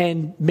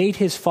and made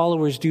his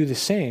followers do the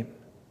same.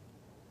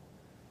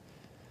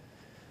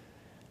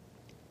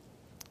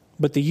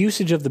 But the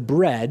usage of the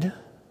bread,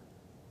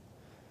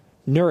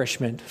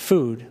 nourishment,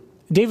 food,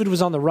 David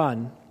was on the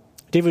run.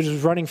 David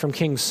was running from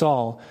King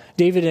Saul.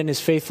 David and his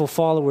faithful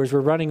followers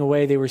were running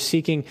away. They were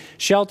seeking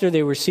shelter.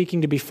 They were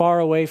seeking to be far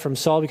away from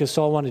Saul because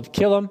Saul wanted to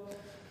kill him.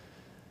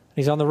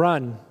 He's on the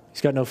run.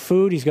 He's got no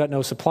food. He's got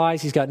no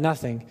supplies. He's got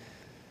nothing.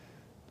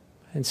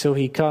 And so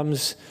he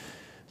comes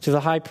to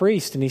the high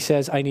priest and he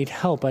says, I need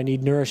help. I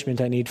need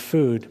nourishment. I need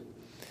food.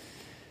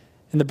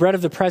 And the bread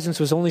of the presence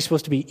was only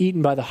supposed to be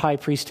eaten by the high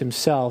priest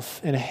himself.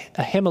 And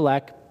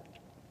Ahimelech,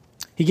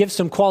 he gives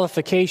some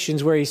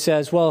qualifications where he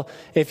says, well,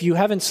 if you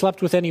haven't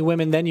slept with any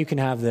women, then you can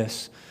have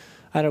this.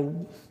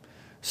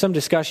 Some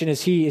discussion,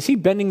 is he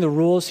bending the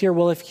rules here?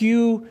 Well, if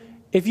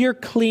you're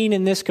clean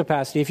in this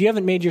capacity, if you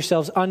haven't made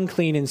yourselves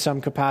unclean in some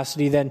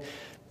capacity, then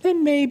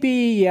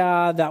maybe,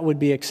 yeah, that would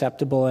be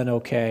acceptable and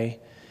okay.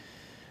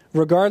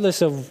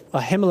 Regardless of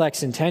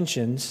Ahimelech's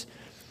intentions,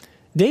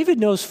 David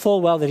knows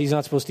full well that he's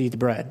not supposed to eat the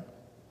bread.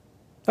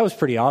 That was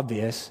pretty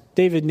obvious.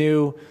 David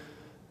knew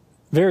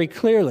very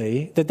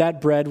clearly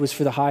that bread was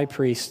for the high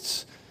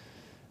priests,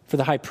 for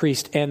the high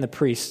priest and the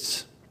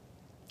priests,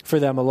 for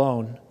them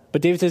alone.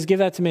 But David says, give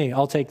that to me.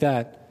 I'll take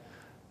that.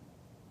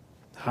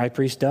 The high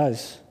priest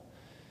does.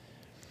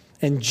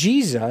 And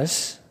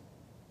Jesus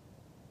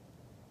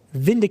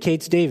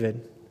vindicates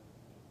David.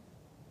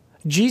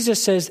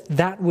 Jesus says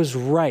that was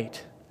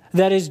right.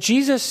 That is,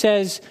 Jesus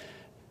says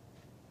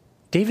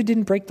David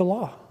didn't break the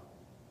law.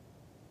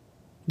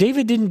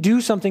 David didn't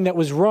do something that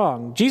was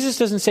wrong. Jesus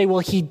doesn't say, well,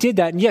 he did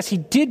that. And yes, he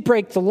did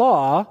break the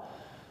law,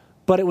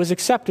 but it was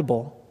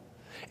acceptable.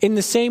 In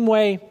the same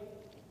way,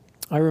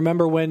 I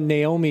remember when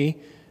Naomi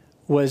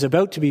was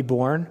about to be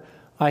born,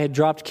 I had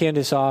dropped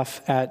Candace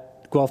off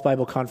at Guelph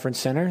Bible Conference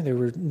Center. They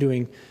were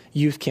doing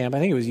youth camp. I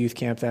think it was youth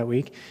camp that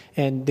week.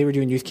 And they were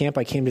doing youth camp.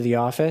 I came to the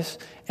office,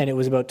 and it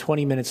was about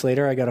 20 minutes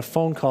later, I got a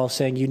phone call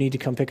saying, you need to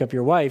come pick up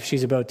your wife.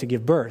 She's about to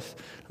give birth.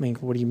 I mean,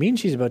 what do you mean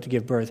she's about to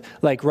give birth?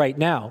 Like right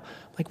now.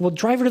 Like, well,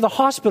 drive her to the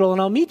hospital and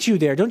I'll meet you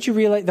there. Don't you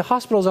realize the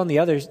hospital's on the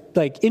other,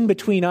 like in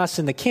between us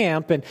and the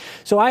camp? And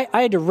so I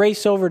had to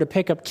race over to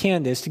pick up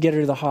Candace to get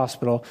her to the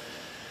hospital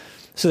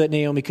so that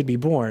Naomi could be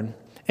born.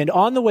 And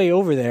on the way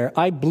over there,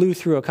 I blew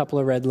through a couple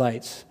of red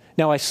lights.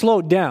 Now, I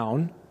slowed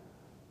down.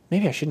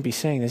 Maybe I shouldn't be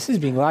saying this. This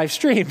is being live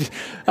streamed.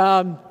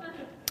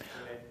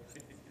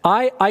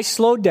 I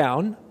slowed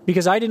down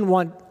because I didn't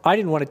want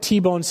to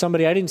T-bone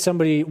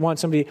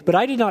somebody. But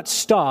I did not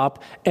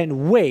stop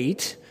and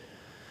wait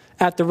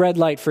at the red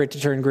light for it to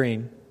turn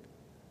green.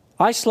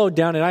 I slowed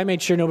down and I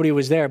made sure nobody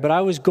was there, but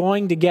I was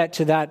going to get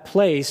to that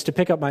place to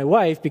pick up my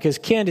wife because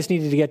Candace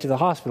needed to get to the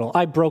hospital.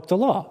 I broke the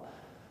law.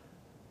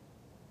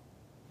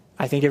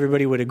 I think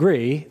everybody would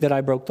agree that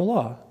I broke the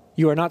law.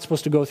 You are not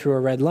supposed to go through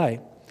a red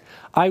light.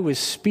 I was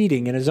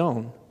speeding in a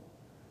zone.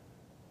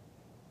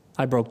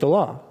 I broke the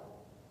law.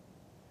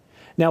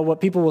 Now, what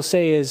people will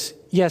say is,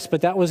 yes,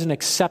 but that was an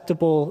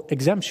acceptable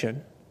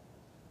exemption.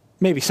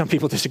 Maybe some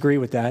people disagree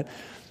with that.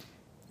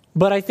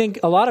 But I think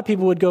a lot of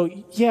people would go,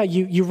 yeah,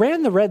 you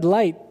ran the red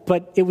light,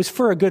 but it was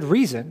for a good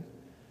reason.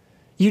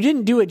 You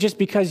didn't do it just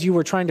because you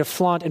were trying to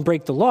flaunt and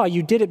break the law.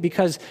 You did it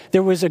because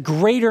there was a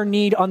greater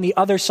need on the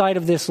other side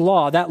of this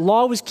law. That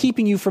law was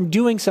keeping you from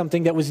doing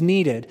something that was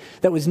needed,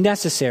 that was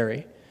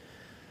necessary.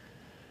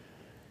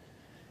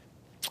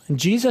 And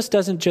Jesus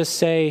doesn't just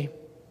say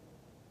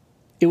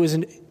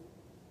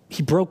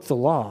he broke the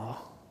law,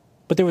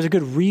 but there was a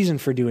good reason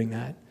for doing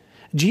that.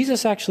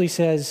 Jesus actually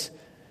says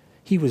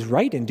he was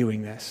right in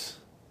doing this.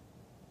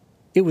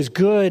 It was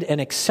good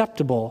and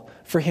acceptable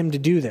for him to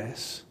do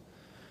this.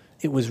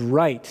 It was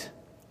right.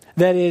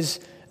 That is,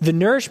 the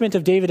nourishment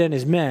of David and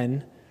his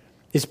men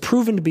is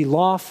proven to be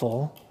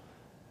lawful.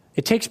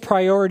 It takes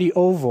priority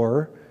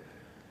over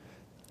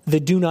the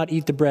do not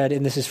eat the bread,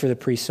 and this is for the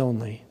priests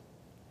only.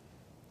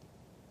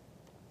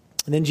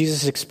 And then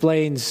Jesus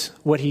explains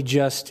what he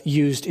just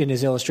used in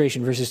his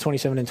illustration, verses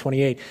 27 and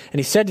 28. And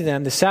he said to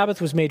them, the Sabbath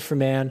was made for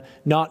man,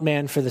 not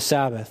man for the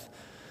Sabbath.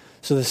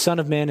 So the Son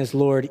of Man is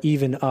Lord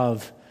even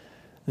of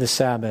the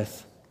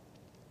Sabbath.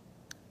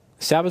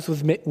 The Sabbath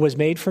was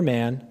made for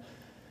man,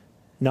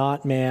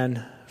 not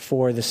man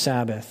for the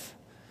Sabbath.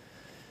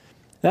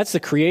 That's the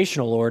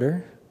creational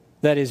order.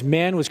 That is,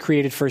 man was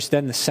created first,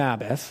 then the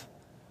Sabbath.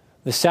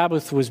 The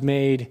Sabbath was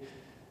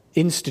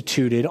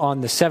instituted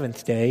on the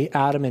seventh day.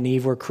 Adam and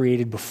Eve were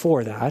created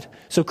before that.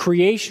 So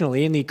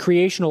creationally, in the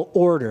creational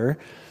order,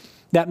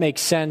 that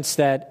makes sense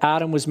that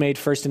Adam was made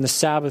first and the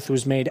Sabbath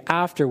was made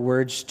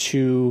afterwards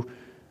to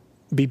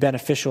be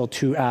beneficial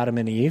to Adam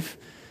and Eve,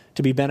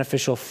 to be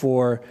beneficial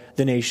for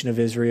the nation of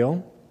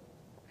Israel.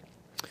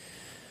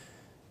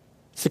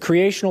 It's the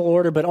creational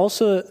order, but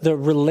also the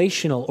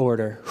relational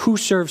order. Who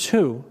serves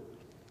who?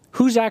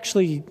 Who's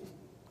actually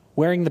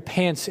wearing the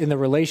pants in the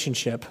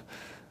relationship?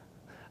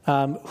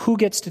 Who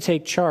gets to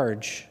take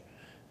charge?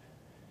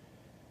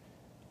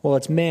 Well,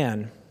 it's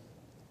man.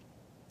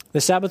 The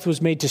Sabbath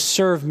was made to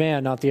serve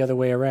man, not the other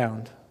way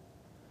around.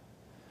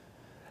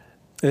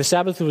 The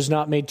Sabbath was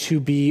not made to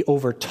be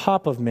over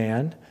top of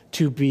man,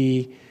 to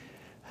be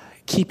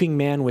keeping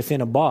man within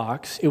a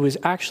box. It was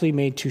actually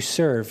made to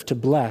serve, to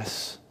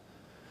bless,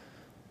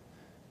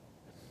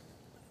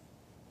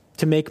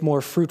 to make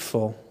more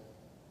fruitful.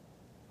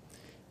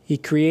 He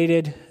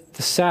created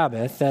the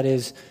Sabbath, that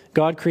is,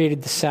 God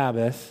created the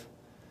Sabbath,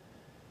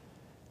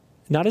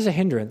 not as a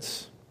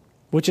hindrance,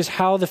 which is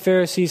how the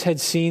Pharisees had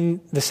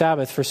seen the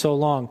Sabbath for so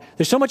long.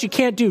 There's so much you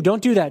can't do.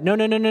 Don't do that. No.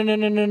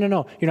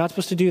 You're not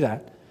supposed to do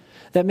that.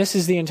 That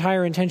misses the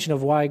entire intention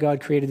of why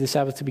God created the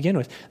Sabbath to begin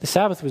with. The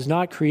Sabbath was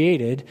not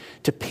created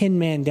to pin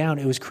man down.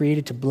 It was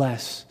created to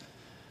bless,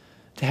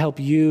 to help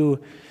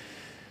you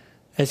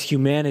as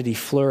humanity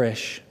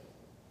flourish.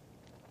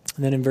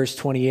 And then in verse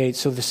 28,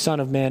 so the Son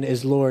of Man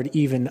is Lord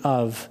even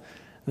of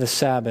the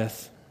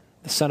Sabbath.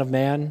 The Son of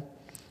Man,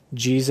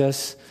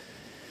 Jesus,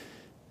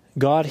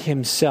 God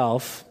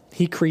himself,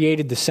 he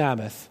created the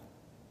Sabbath.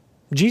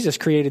 Jesus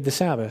created the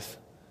Sabbath.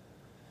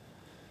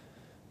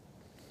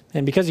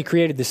 And because he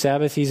created the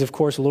Sabbath, he's of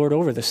course Lord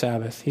over the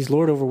Sabbath. He's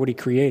Lord over what he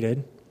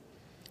created.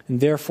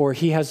 And therefore,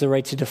 he has the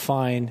right to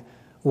define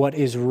what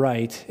is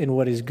right and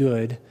what is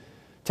good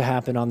to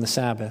happen on the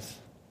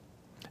Sabbath.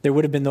 There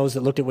would have been those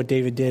that looked at what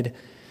David did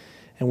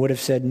and would have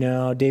said,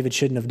 no, David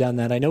shouldn't have done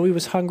that. I know he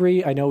was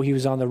hungry. I know he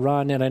was on the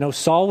run. And I know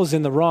Saul was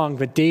in the wrong,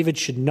 but David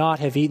should not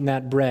have eaten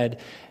that bread.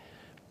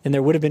 And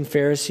there would have been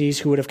Pharisees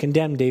who would have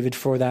condemned David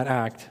for that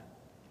act.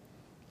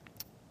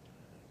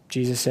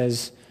 Jesus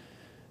says,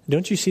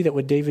 don't you see that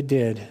what David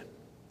did,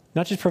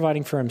 not just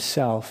providing for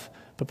himself,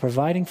 but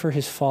providing for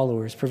his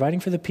followers, providing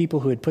for the people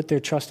who had put their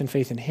trust and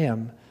faith in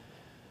him,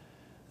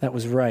 that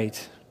was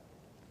right.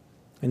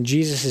 And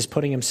Jesus is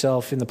putting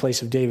himself in the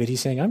place of David.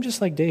 He's saying, I'm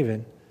just like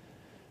David.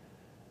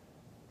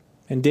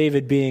 And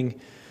David being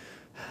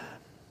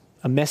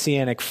a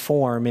messianic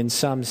form in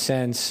some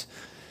sense,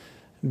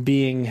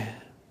 being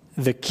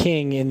the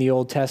king in the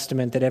Old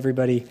Testament that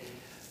everybody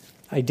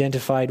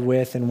identified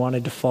with and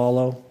wanted to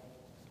follow.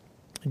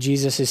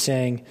 Jesus is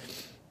saying,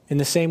 in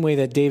the same way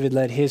that David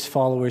led his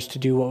followers to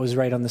do what was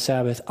right on the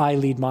Sabbath, I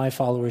lead my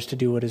followers to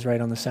do what is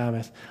right on the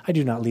Sabbath. I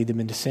do not lead them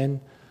into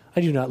sin.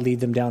 I do not lead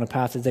them down a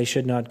path that they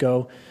should not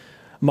go.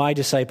 My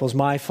disciples,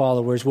 my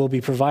followers, will be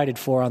provided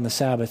for on the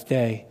Sabbath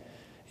day.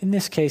 In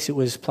this case, it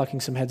was plucking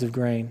some heads of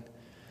grain.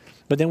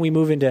 But then we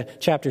move into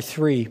chapter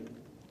 3,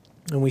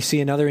 and we see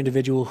another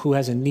individual who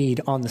has a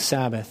need on the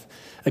Sabbath.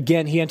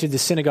 Again, he entered the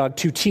synagogue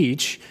to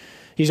teach.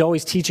 He's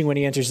always teaching when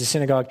he enters the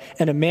synagogue.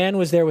 And a man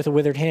was there with a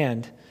withered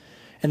hand.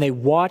 And they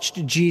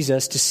watched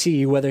Jesus to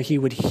see whether he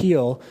would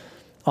heal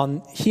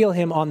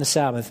him on the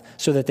Sabbath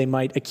so that they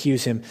might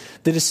accuse him.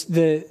 The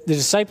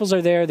disciples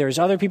are there. There's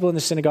other people in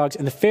the synagogues.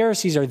 And the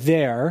Pharisees are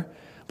there,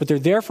 but they're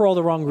there for all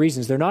the wrong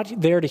reasons. They're not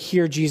there to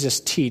hear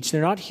Jesus teach.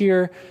 They're not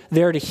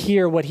there to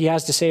hear what he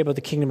has to say about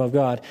the kingdom of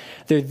God.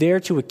 They're there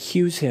to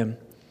accuse him.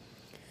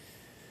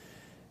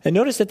 And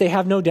notice that they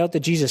have no doubt that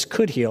Jesus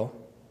could heal.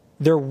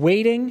 They're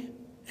waiting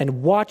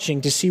and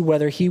watching to see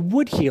whether he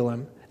would heal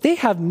him. They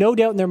have no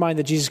doubt in their mind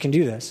that Jesus can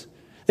do this.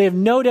 They have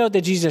no doubt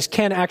that Jesus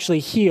can actually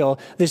heal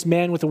this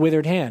man with a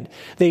withered hand.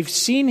 They've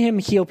seen him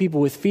heal people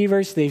with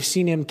fevers. They've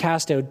seen him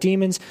cast out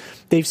demons.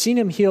 They've seen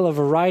him heal a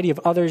variety of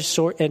other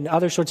sorts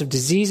of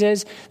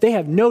diseases. They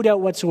have no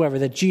doubt whatsoever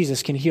that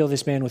Jesus can heal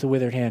this man with a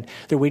withered hand.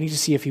 They're waiting to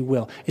see if he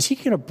will. Is he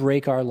going to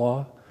break our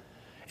law?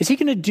 Is he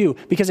going to do?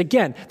 Because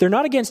again, they're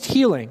not against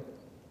healing.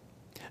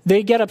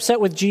 They get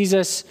upset with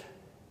Jesus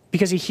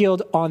because he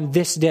healed on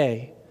this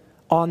day,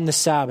 on the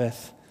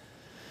Sabbath.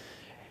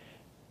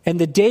 And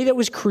the day that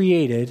was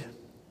created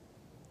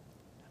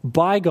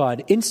by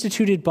God,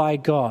 instituted by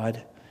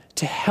God,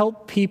 to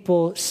help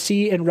people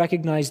see and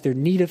recognize their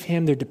need of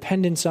him, their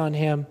dependence on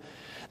him,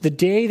 the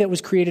day that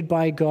was created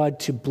by God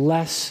to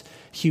bless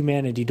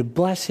humanity, to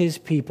bless his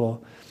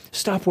people.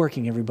 Stop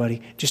working,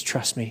 everybody. Just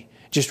trust me.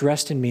 Just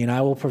rest in me and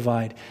I will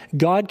provide.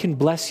 God can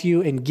bless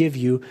you and give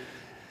you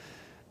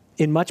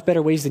in much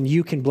better ways than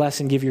you can bless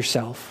and give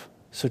yourself.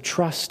 So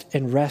trust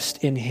and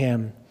rest in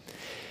him.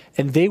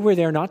 And they were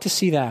there not to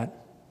see that,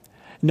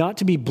 not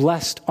to be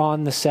blessed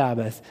on the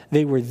Sabbath.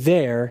 They were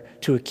there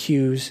to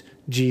accuse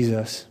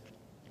Jesus.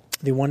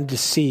 They wanted to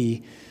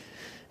see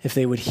if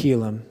they would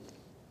heal him.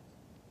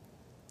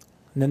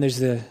 And then there's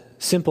the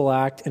simple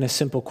act and a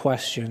simple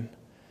question.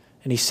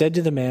 And he said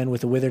to the man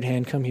with the withered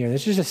hand, come here.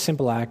 This is just a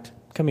simple act.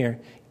 Come here.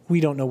 We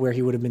don't know where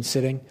he would have been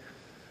sitting.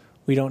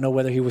 We don't know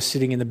whether he was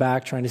sitting in the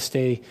back trying to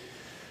stay,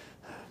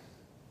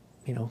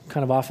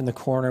 kind of off in the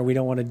corner. We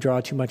don't want to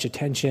draw too much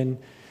attention.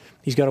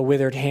 He's got a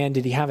withered hand.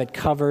 Did he have it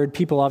covered?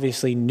 People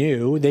obviously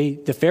knew.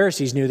 The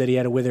Pharisees knew that he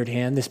had a withered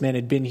hand. This man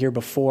had been here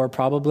before,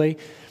 probably.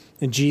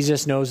 And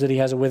Jesus knows that he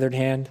has a withered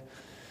hand.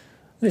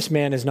 This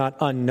man is not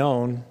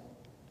unknown,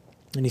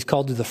 and he's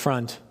called to the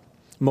front.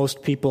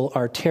 Most people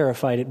are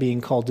terrified at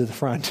being called to the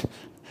front.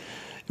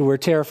 We're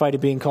terrified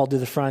of being called to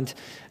the front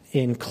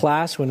in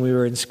class when we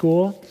were in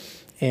school,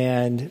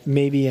 and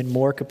maybe in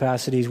more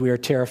capacities we are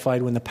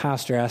terrified when the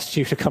pastor asks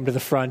you to come to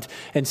the front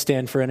and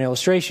stand for an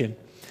illustration.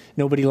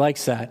 Nobody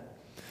likes that.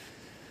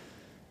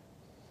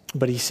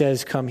 But he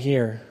says, come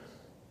here.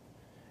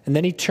 And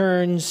then he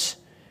turns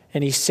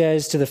and he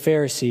says to the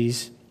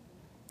Pharisees,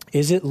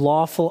 is it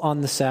lawful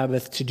on the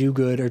Sabbath to do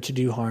good or to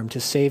do harm, to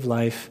save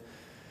life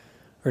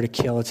or to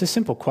kill? It's a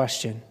simple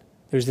question.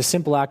 There's the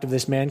simple act of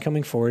this man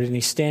coming forward, and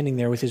he's standing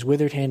there with his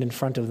withered hand in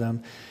front of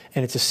them.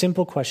 And it's a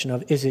simple question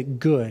of, is it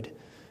good?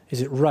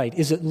 Is it right?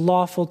 Is it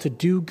lawful to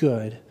do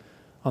good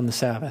on the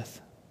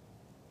Sabbath?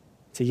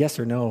 It's a yes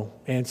or no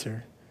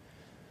answer.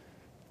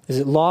 Is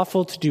it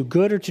lawful to do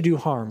good or to do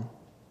harm?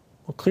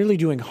 Well, clearly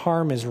doing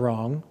harm is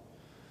wrong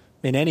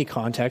in any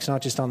context,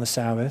 not just on the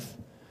Sabbath.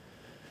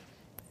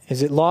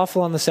 Is it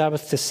lawful on the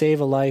Sabbath to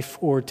save a life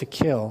or to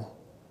kill?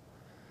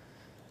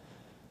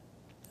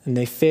 And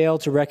they fail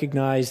to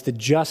recognize the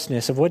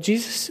justness of what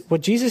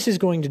Jesus is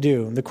going to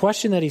do. The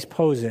question that he's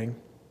posing,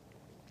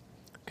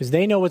 because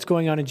they know what's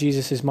going on in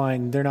Jesus'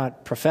 mind. They're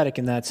not prophetic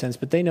in that sense,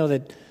 but they know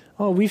that,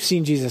 we've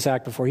seen Jesus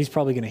act before. He's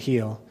probably going to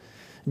heal.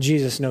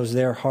 Jesus knows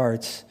their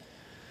hearts.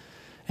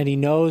 And he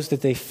knows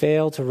that they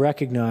fail to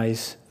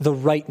recognize the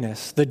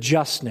rightness, the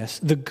justness,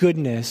 the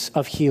goodness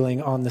of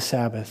healing on the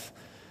Sabbath,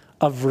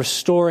 of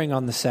restoring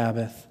on the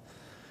Sabbath.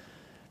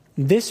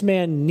 This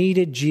man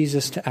needed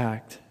Jesus to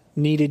act,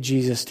 needed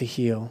Jesus to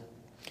heal.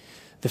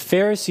 The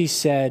Pharisees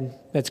said,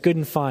 that's good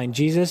and fine.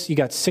 Jesus, you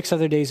got 6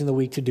 other days in the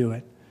week to do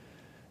it.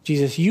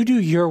 Jesus, you do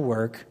your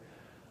work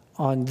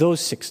on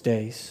those 6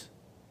 days.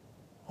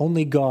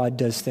 Only God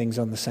does things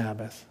on the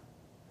Sabbath.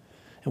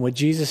 And what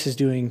Jesus is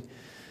doing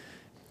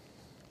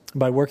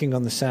by working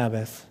on the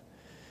Sabbath,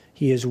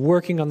 he is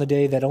working on the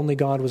day that only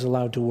God was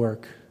allowed to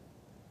work.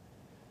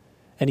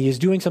 And he is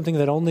doing something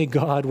that only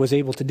God was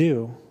able to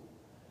do.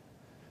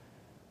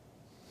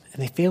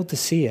 And they failed to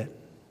see it.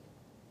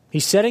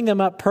 He's setting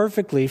them up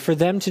perfectly for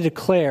them to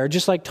declare,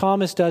 just like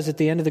Thomas does at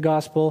the end of the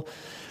gospel,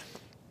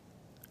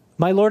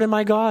 my Lord and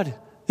my God.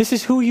 This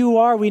is who you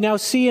are. We now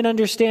see and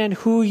understand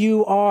who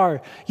you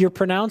are. Your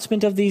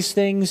pronouncement of these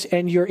things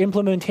and your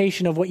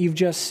implementation of what you've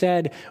just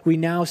said, we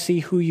now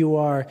see who you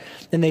are.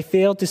 And they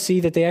failed to see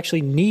that they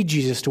actually need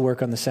Jesus to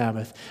work on the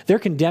Sabbath. They're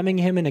condemning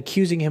him and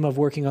accusing him of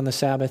working on the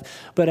Sabbath.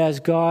 But as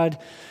God,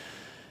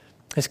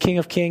 as King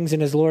of Kings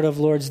and as Lord of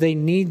Lords, they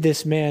need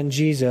this man,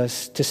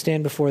 Jesus, to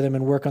stand before them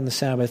and work on the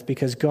Sabbath,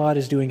 because God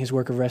is doing his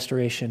work of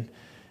restoration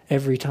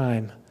every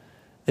time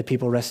that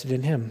people rested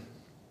in him.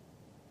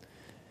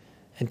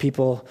 And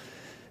people,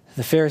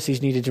 the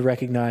Pharisees, needed to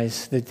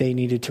recognize that they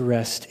needed to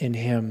rest in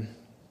him.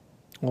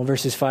 Well,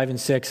 verses 5 and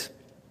 6,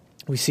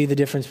 we see the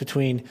difference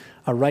between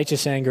a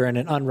righteous anger and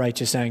an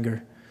unrighteous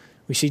anger.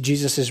 We see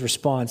Jesus'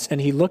 response,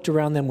 and he looked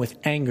around them with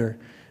anger,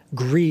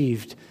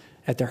 grieved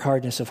at their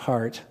hardness of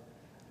heart.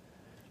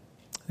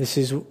 This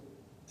is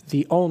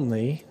the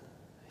only,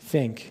 I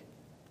think,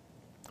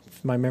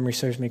 if my memory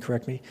serves me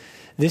correctly,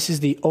 this is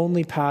the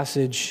only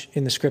passage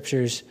in the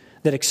Scriptures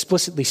that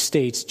explicitly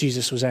states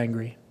Jesus was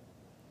angry.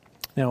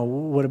 Now,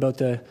 what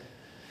about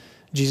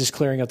Jesus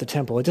clearing out the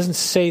temple? It doesn't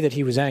say that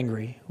he was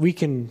angry. We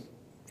can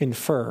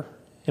infer,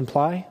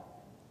 imply,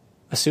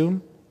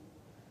 assume.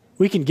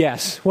 We can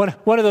guess. One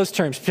of those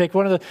terms. Pick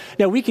one of the.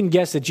 Now, we can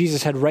guess that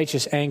Jesus had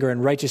righteous anger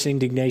and righteous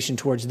indignation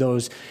towards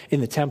those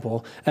in the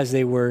temple as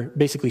they were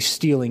basically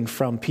stealing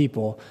from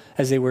people,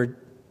 as they were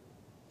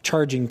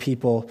charging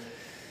people,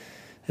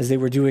 as they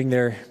were doing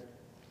their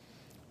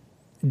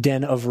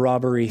den of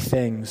robbery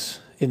things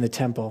in the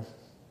temple.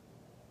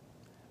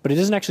 But it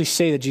doesn't actually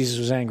say that Jesus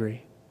was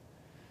angry.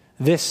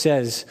 This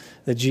says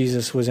that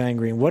Jesus was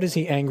angry. And what is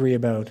he angry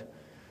about?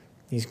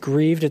 He's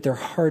grieved at their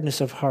hardness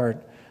of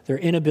heart, their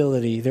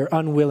inability, their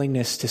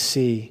unwillingness to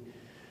see,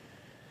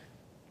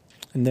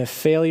 and their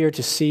failure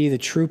to see the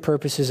true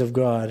purposes of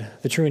God,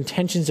 the true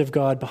intentions of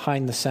God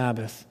behind the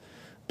Sabbath,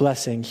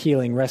 blessing,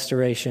 healing,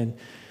 restoration.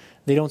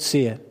 They don't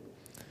see it.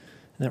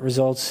 And that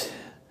results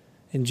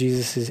in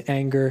Jesus'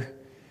 anger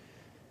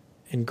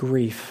and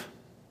grief,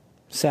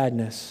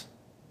 sadness.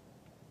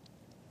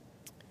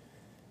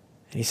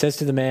 And he says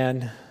to the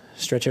man,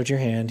 "Stretch out your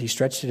hand." He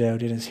stretched it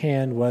out, and his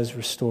hand was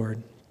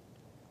restored.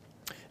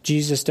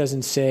 Jesus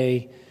doesn't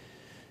say,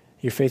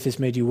 "Your faith has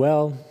made you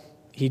well."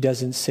 He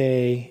doesn't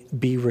say,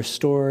 "Be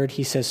restored."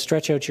 He says,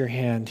 "Stretch out your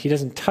hand." He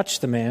doesn't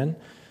touch the man,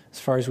 as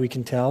far as we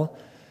can tell.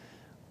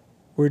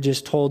 We're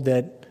just told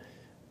that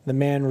the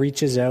man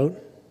reaches out.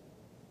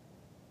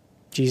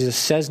 Jesus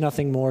says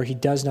nothing more. He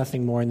does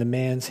nothing more, and the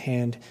man's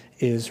hand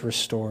is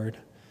restored.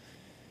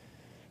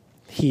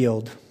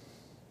 Healed.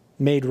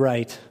 Made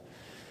right.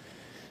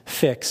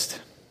 Fixed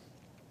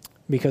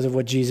because of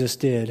what Jesus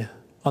did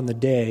on the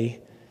day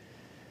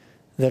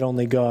that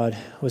only God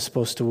was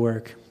supposed to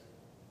work.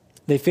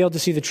 They failed to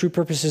see the true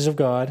purposes of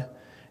God,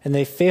 and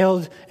they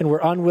failed and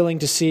were unwilling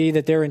to see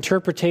that their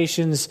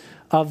interpretations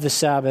of the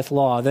Sabbath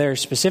law, their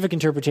specific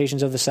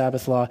interpretations of the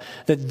Sabbath law,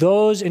 that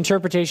those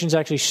interpretations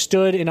actually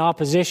stood in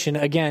opposition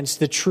against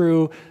the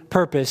true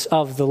purpose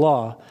of the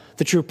law,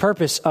 the true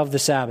purpose of the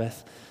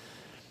Sabbath.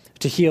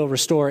 To heal,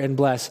 restore, and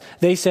bless.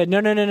 They said,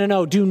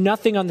 no, do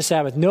nothing on the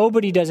Sabbath.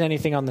 Nobody does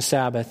anything on the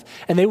Sabbath.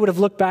 And they would have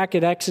looked back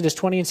at Exodus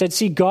 20 and said,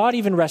 see, God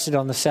even rested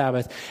on the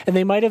Sabbath. And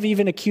they might have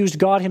even accused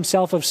God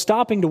himself of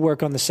stopping to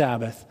work on the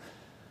Sabbath.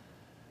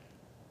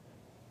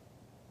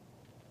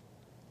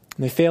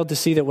 And they failed to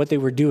see that what they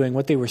were doing,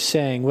 what they were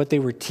saying, what they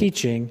were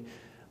teaching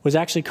was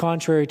actually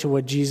contrary to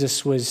what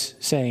Jesus was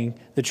saying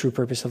the true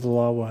purpose of the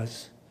law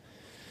was.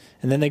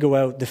 And then they go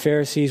out. The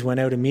Pharisees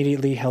went out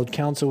immediately, held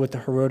counsel with the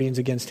Herodians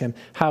against him,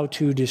 how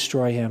to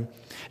destroy him.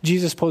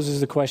 Jesus poses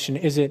the question,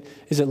 is it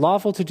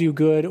lawful to do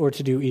good or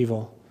to do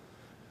evil?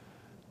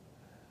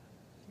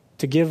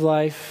 To give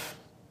life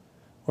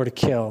or to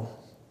kill?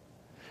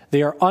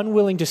 They are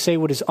unwilling to say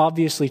what is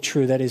obviously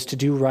true, that is to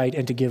do right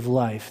and to give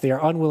life. They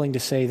are unwilling to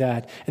say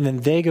that. And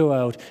then they go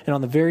out, and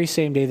on the very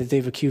same day that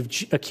they've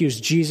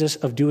accused Jesus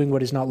of doing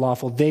what is not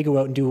lawful, they go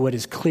out and do what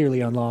is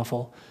clearly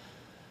unlawful.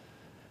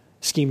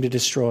 Scheme to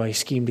destroy,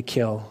 scheme to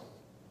kill.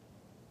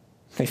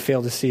 They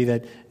fail to see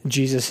that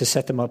Jesus has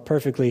set them up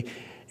perfectly.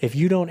 If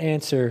you don't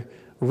answer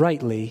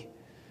rightly,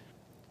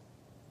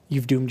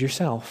 you've doomed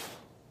yourself.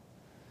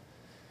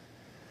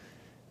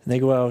 And they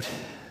go out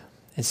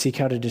and seek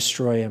how to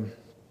destroy him.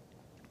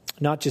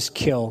 Not just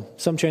kill.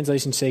 Some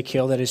translations say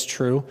kill, that is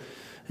true.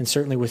 And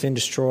certainly within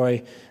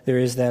destroy, there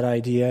is that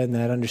idea and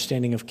that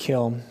understanding of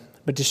kill.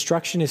 But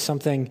destruction is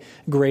something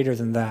greater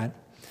than that.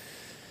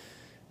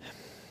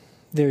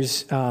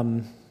 There's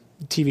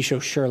TV show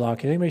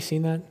Sherlock. Has anybody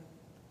seen that?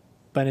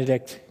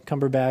 Benedict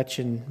Cumberbatch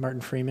and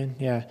Martin Freeman?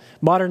 Yeah.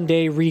 Modern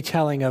day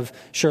retelling of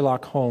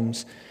Sherlock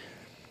Holmes.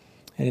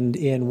 And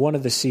in one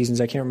of the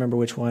seasons, I can't remember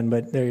which one,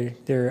 but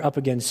they're up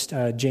against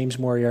James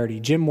Moriarty,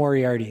 Jim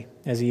Moriarty,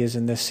 as he is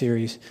in this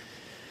series.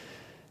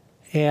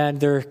 And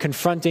they're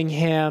confronting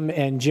him,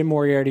 and Jim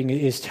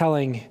Moriarty is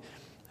telling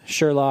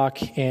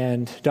Sherlock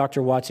and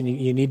Dr. Watson,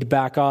 you need to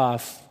back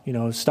off.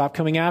 Stop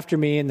coming after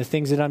me and the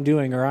things that I'm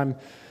doing, or I'm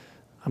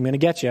going to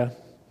get you.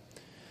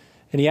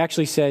 And he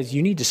actually says,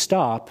 you need to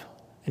stop.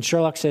 And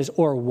Sherlock says,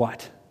 or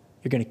what?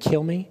 You're going to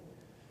kill me?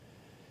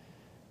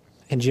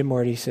 And Jim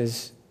Morty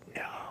says,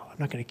 no, I'm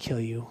not going to kill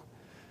you.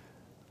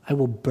 I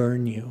will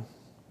burn you.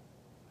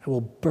 I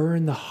will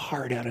burn the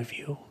heart out of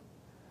you.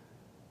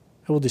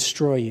 I will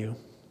destroy you.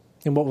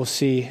 And what we'll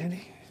see,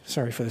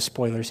 sorry for the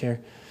spoilers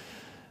here,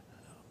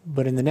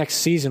 but in the next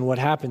season, what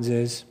happens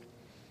is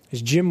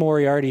Jim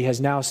Moriarty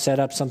has now set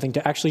up something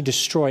to actually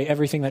destroy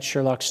everything that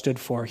Sherlock stood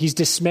for. He's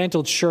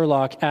dismantled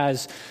Sherlock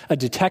as a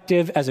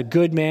detective, as a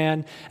good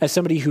man, as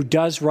somebody who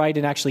does right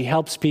and actually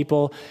helps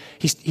people.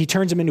 He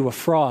turns him into a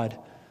fraud.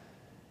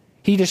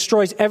 He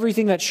destroys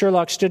everything that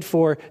Sherlock stood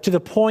for to the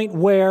point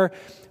where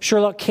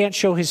Sherlock can't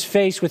show his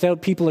face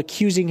without people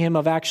accusing him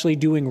of actually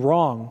doing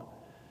wrong.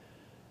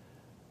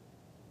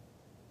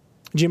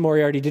 Jim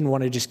Moriarty didn't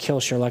want to just kill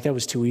Sherlock. That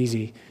was too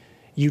easy.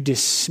 You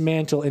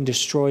dismantle and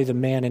destroy the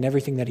man and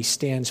everything that he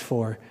stands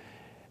for,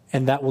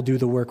 and that will do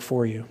the work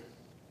for you.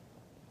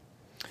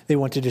 They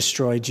want to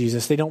destroy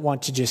Jesus. They don't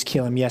want to just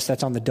kill him. Yes,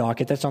 that's on the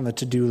docket. That's on the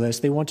to-do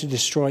list. They want to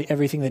destroy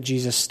everything that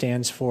Jesus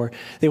stands for.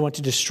 They want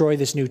to destroy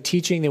this new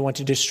teaching. They want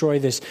to destroy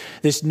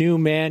this new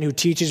man who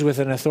teaches with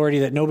an authority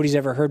that nobody's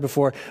ever heard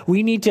before.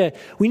 We need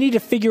to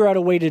figure out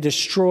a way to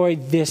destroy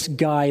this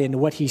guy and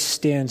what he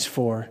stands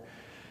for.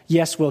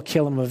 Yes, we'll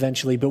kill him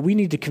eventually, but we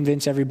need to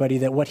convince everybody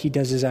that what he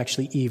does is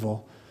actually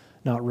evil,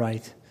 not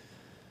right.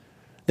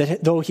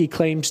 That though he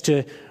claims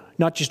to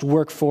not just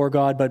work for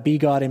God, but be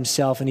God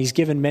himself, and he's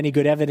given many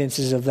good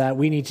evidences of that,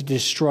 we need to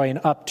destroy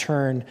and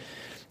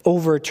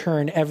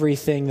overturn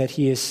everything that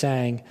he is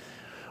saying,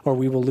 or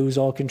we will lose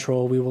all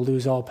control, we will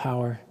lose all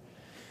power.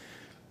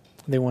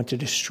 They want to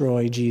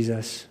destroy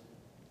Jesus.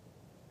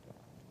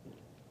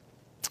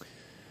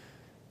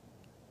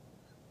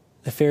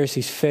 The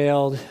Pharisees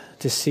failed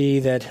to see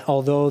that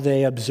although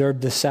they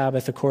observed the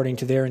Sabbath according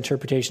to their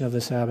interpretation of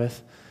the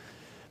Sabbath,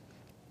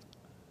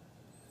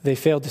 they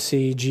failed to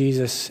see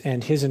Jesus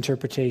and his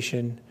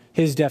interpretation,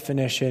 his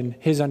definition,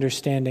 his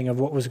understanding of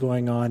what was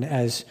going on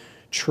as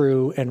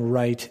true and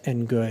right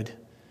and good.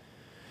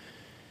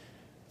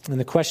 And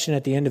the question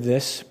at the end of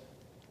this,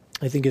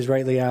 I think, is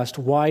rightly asked,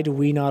 why do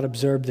we not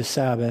observe the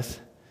Sabbath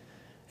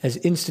as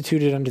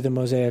instituted under the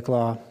Mosaic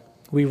Law?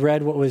 We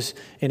read what was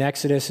in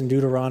Exodus and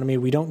Deuteronomy.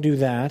 We don't do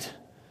that.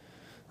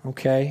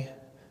 Okay?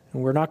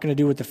 And we're not going to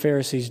do what the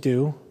Pharisees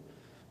do.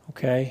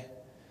 Okay?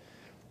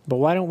 But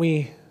why don't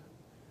we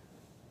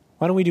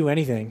do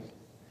anything?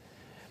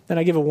 Then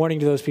I give a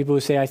warning to those people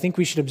who say, I think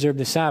we should observe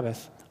the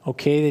Sabbath.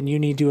 Okay, then you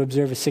need to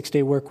observe a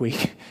 6-day work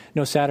week.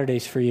 No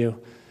Saturdays for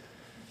you.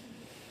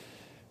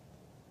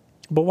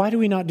 But why do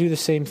we not do the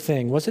same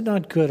thing? Was it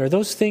not good? Are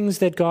those things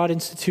that God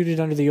instituted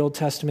under the Old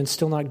Testament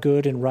still not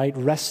good and right?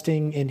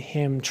 Resting in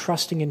him,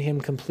 trusting in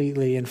him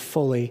completely and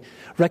fully,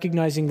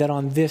 recognizing that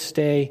on this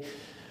day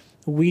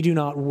we do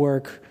not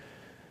work,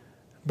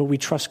 but we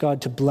trust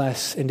God to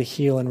bless and to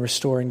heal and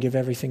restore and give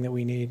everything that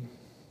we need.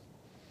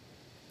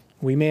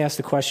 We may ask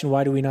the question,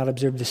 why do we not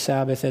observe the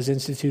Sabbath as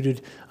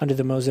instituted under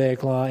the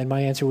Mosaic Law? And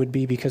my answer would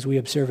be because we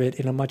observe it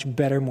in a much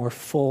better, more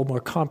full, more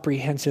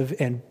comprehensive,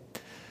 and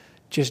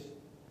just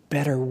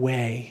better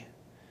way.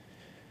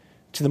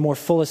 To the more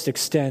fullest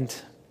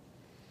extent,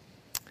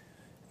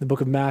 the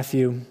book of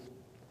Matthew,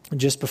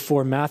 just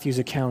before Matthew's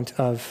account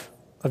of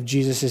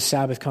Jesus'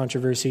 Sabbath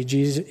controversy,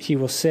 he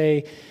will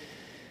say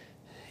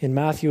in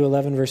Matthew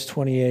 11, verse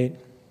 28,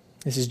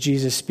 this is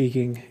Jesus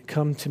speaking,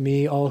 "Come to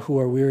me, all who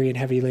are weary and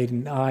heavy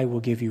laden, I will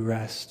give you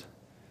rest."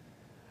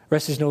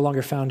 Rest is no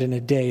longer found in a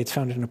day, it's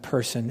found in a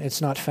person. It's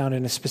not found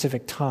in a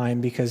specific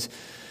time because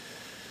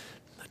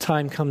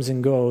time comes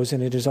and goes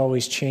and it is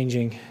always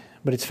changing,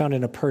 but it's found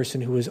in a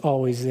person who is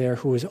always there,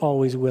 who is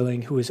always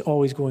willing, who is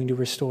always going to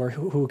restore,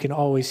 who can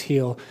always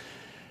heal,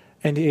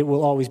 and it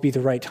will always be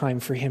the right time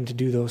for him to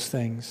do those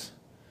things.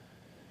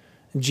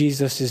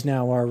 Jesus is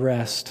now our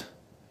rest.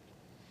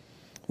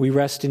 We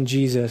rest in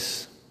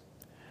Jesus.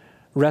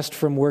 Rest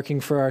from working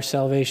for our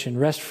salvation.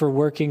 Rest for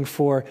working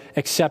for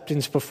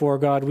acceptance before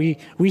God.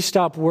 We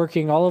stop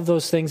working all of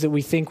those things that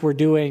we think we're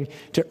doing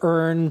to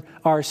earn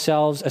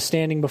ourselves a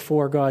standing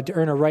before God, to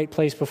earn a right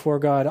place before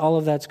God. All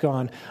of that's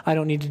gone. I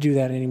don't need to do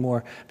that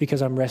anymore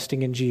because I'm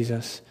resting in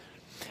Jesus.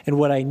 And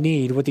what I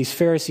need, what these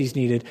Pharisees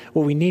needed,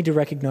 what we need to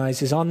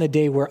recognize is on the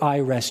day where I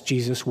rest,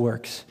 Jesus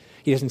works.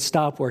 He doesn't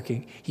stop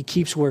working. He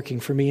keeps working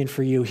for me and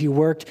for you. He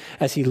worked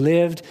as he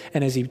lived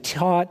and as he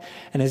taught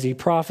and as he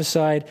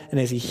prophesied and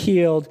as he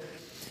healed.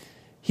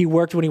 He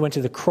worked when he went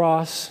to the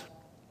cross.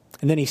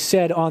 And then he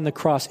said on the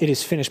cross, "It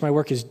is finished. My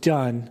work is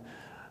done.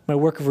 My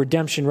work of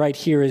redemption right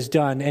here is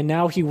done." And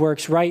now he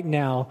works right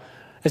now.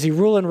 As he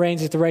rules and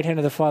reigns at the right hand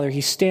of the Father,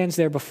 he stands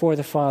there before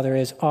the Father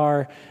as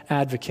our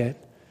advocate,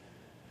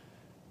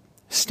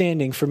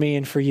 standing for me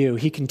and for you.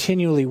 He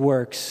continually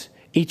works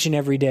each and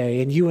every day,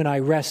 and you and I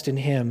rest in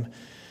him.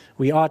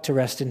 We ought to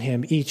rest in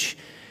him each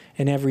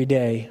and every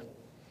day.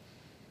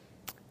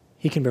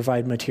 He can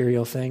provide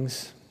material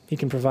things. He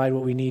can provide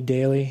what we need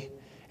daily,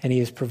 and he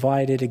has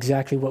provided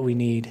exactly what we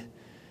need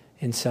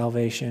in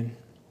salvation.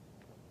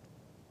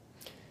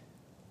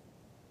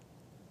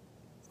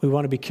 We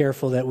want to be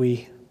careful that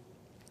we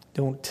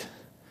don't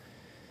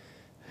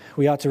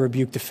we ought to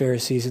rebuke the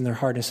Pharisees in their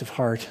hardness of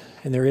heart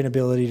and their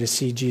inability to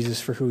see Jesus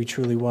for who he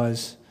truly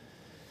was.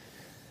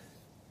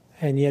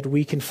 And yet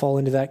we can fall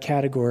into that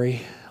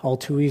category all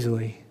too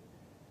easily.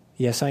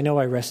 Yes, I know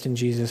I rest in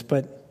Jesus,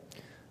 but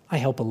I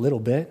help a little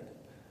bit.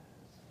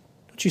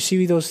 Don't you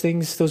see those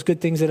things, those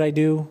good things that I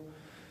do?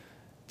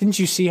 Didn't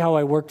you see how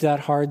I worked that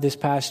hard this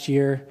past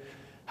year?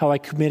 How I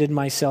committed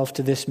myself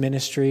to this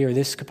ministry or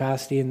this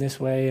capacity in this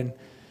way? And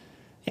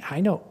yeah,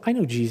 I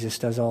know Jesus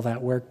does all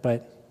that work,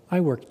 but I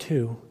work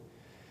too.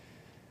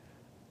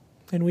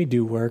 And we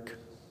do work.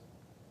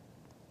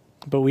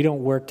 But we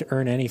don't work to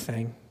earn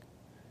anything.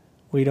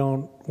 We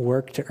don't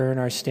work to earn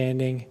our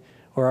standing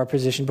or our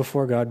position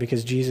before God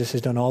because Jesus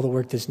has done all the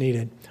work that's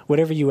needed.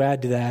 Whatever you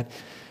add to that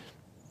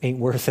ain't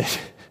worth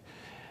it.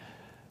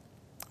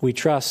 We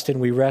trust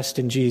and we rest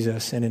in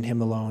Jesus and in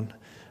him alone.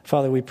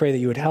 Father, we pray that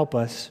you would help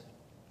us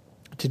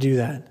to do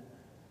that.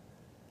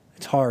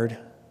 It's hard.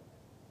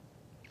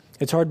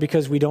 It's hard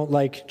because we don't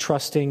like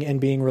trusting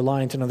and being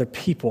reliant on other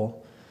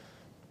people.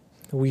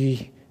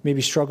 We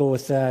maybe struggle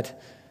with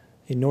that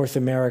in North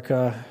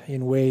America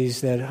in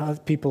ways that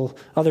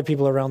other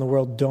people around the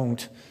world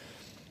don't.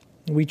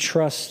 We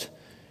trust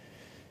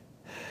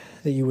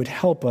that you would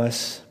help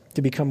us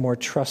to become more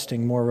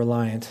trusting, more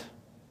reliant.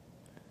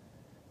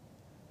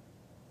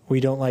 We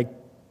don't like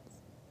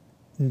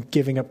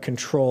giving up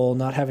control,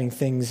 not having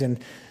things in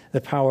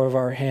the power of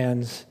our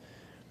hands,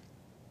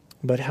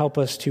 but help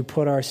us to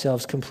put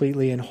ourselves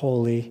completely and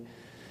wholly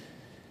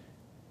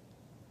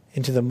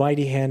into the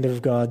mighty hand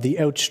of God, the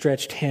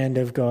outstretched hand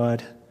of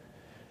God,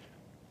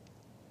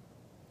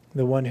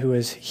 the one who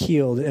has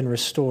healed and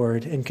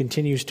restored and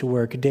continues to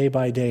work day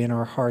by day in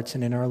our hearts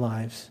and in our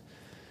lives.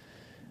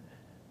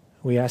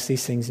 We ask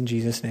these things in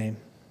Jesus' name.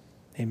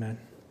 Amen.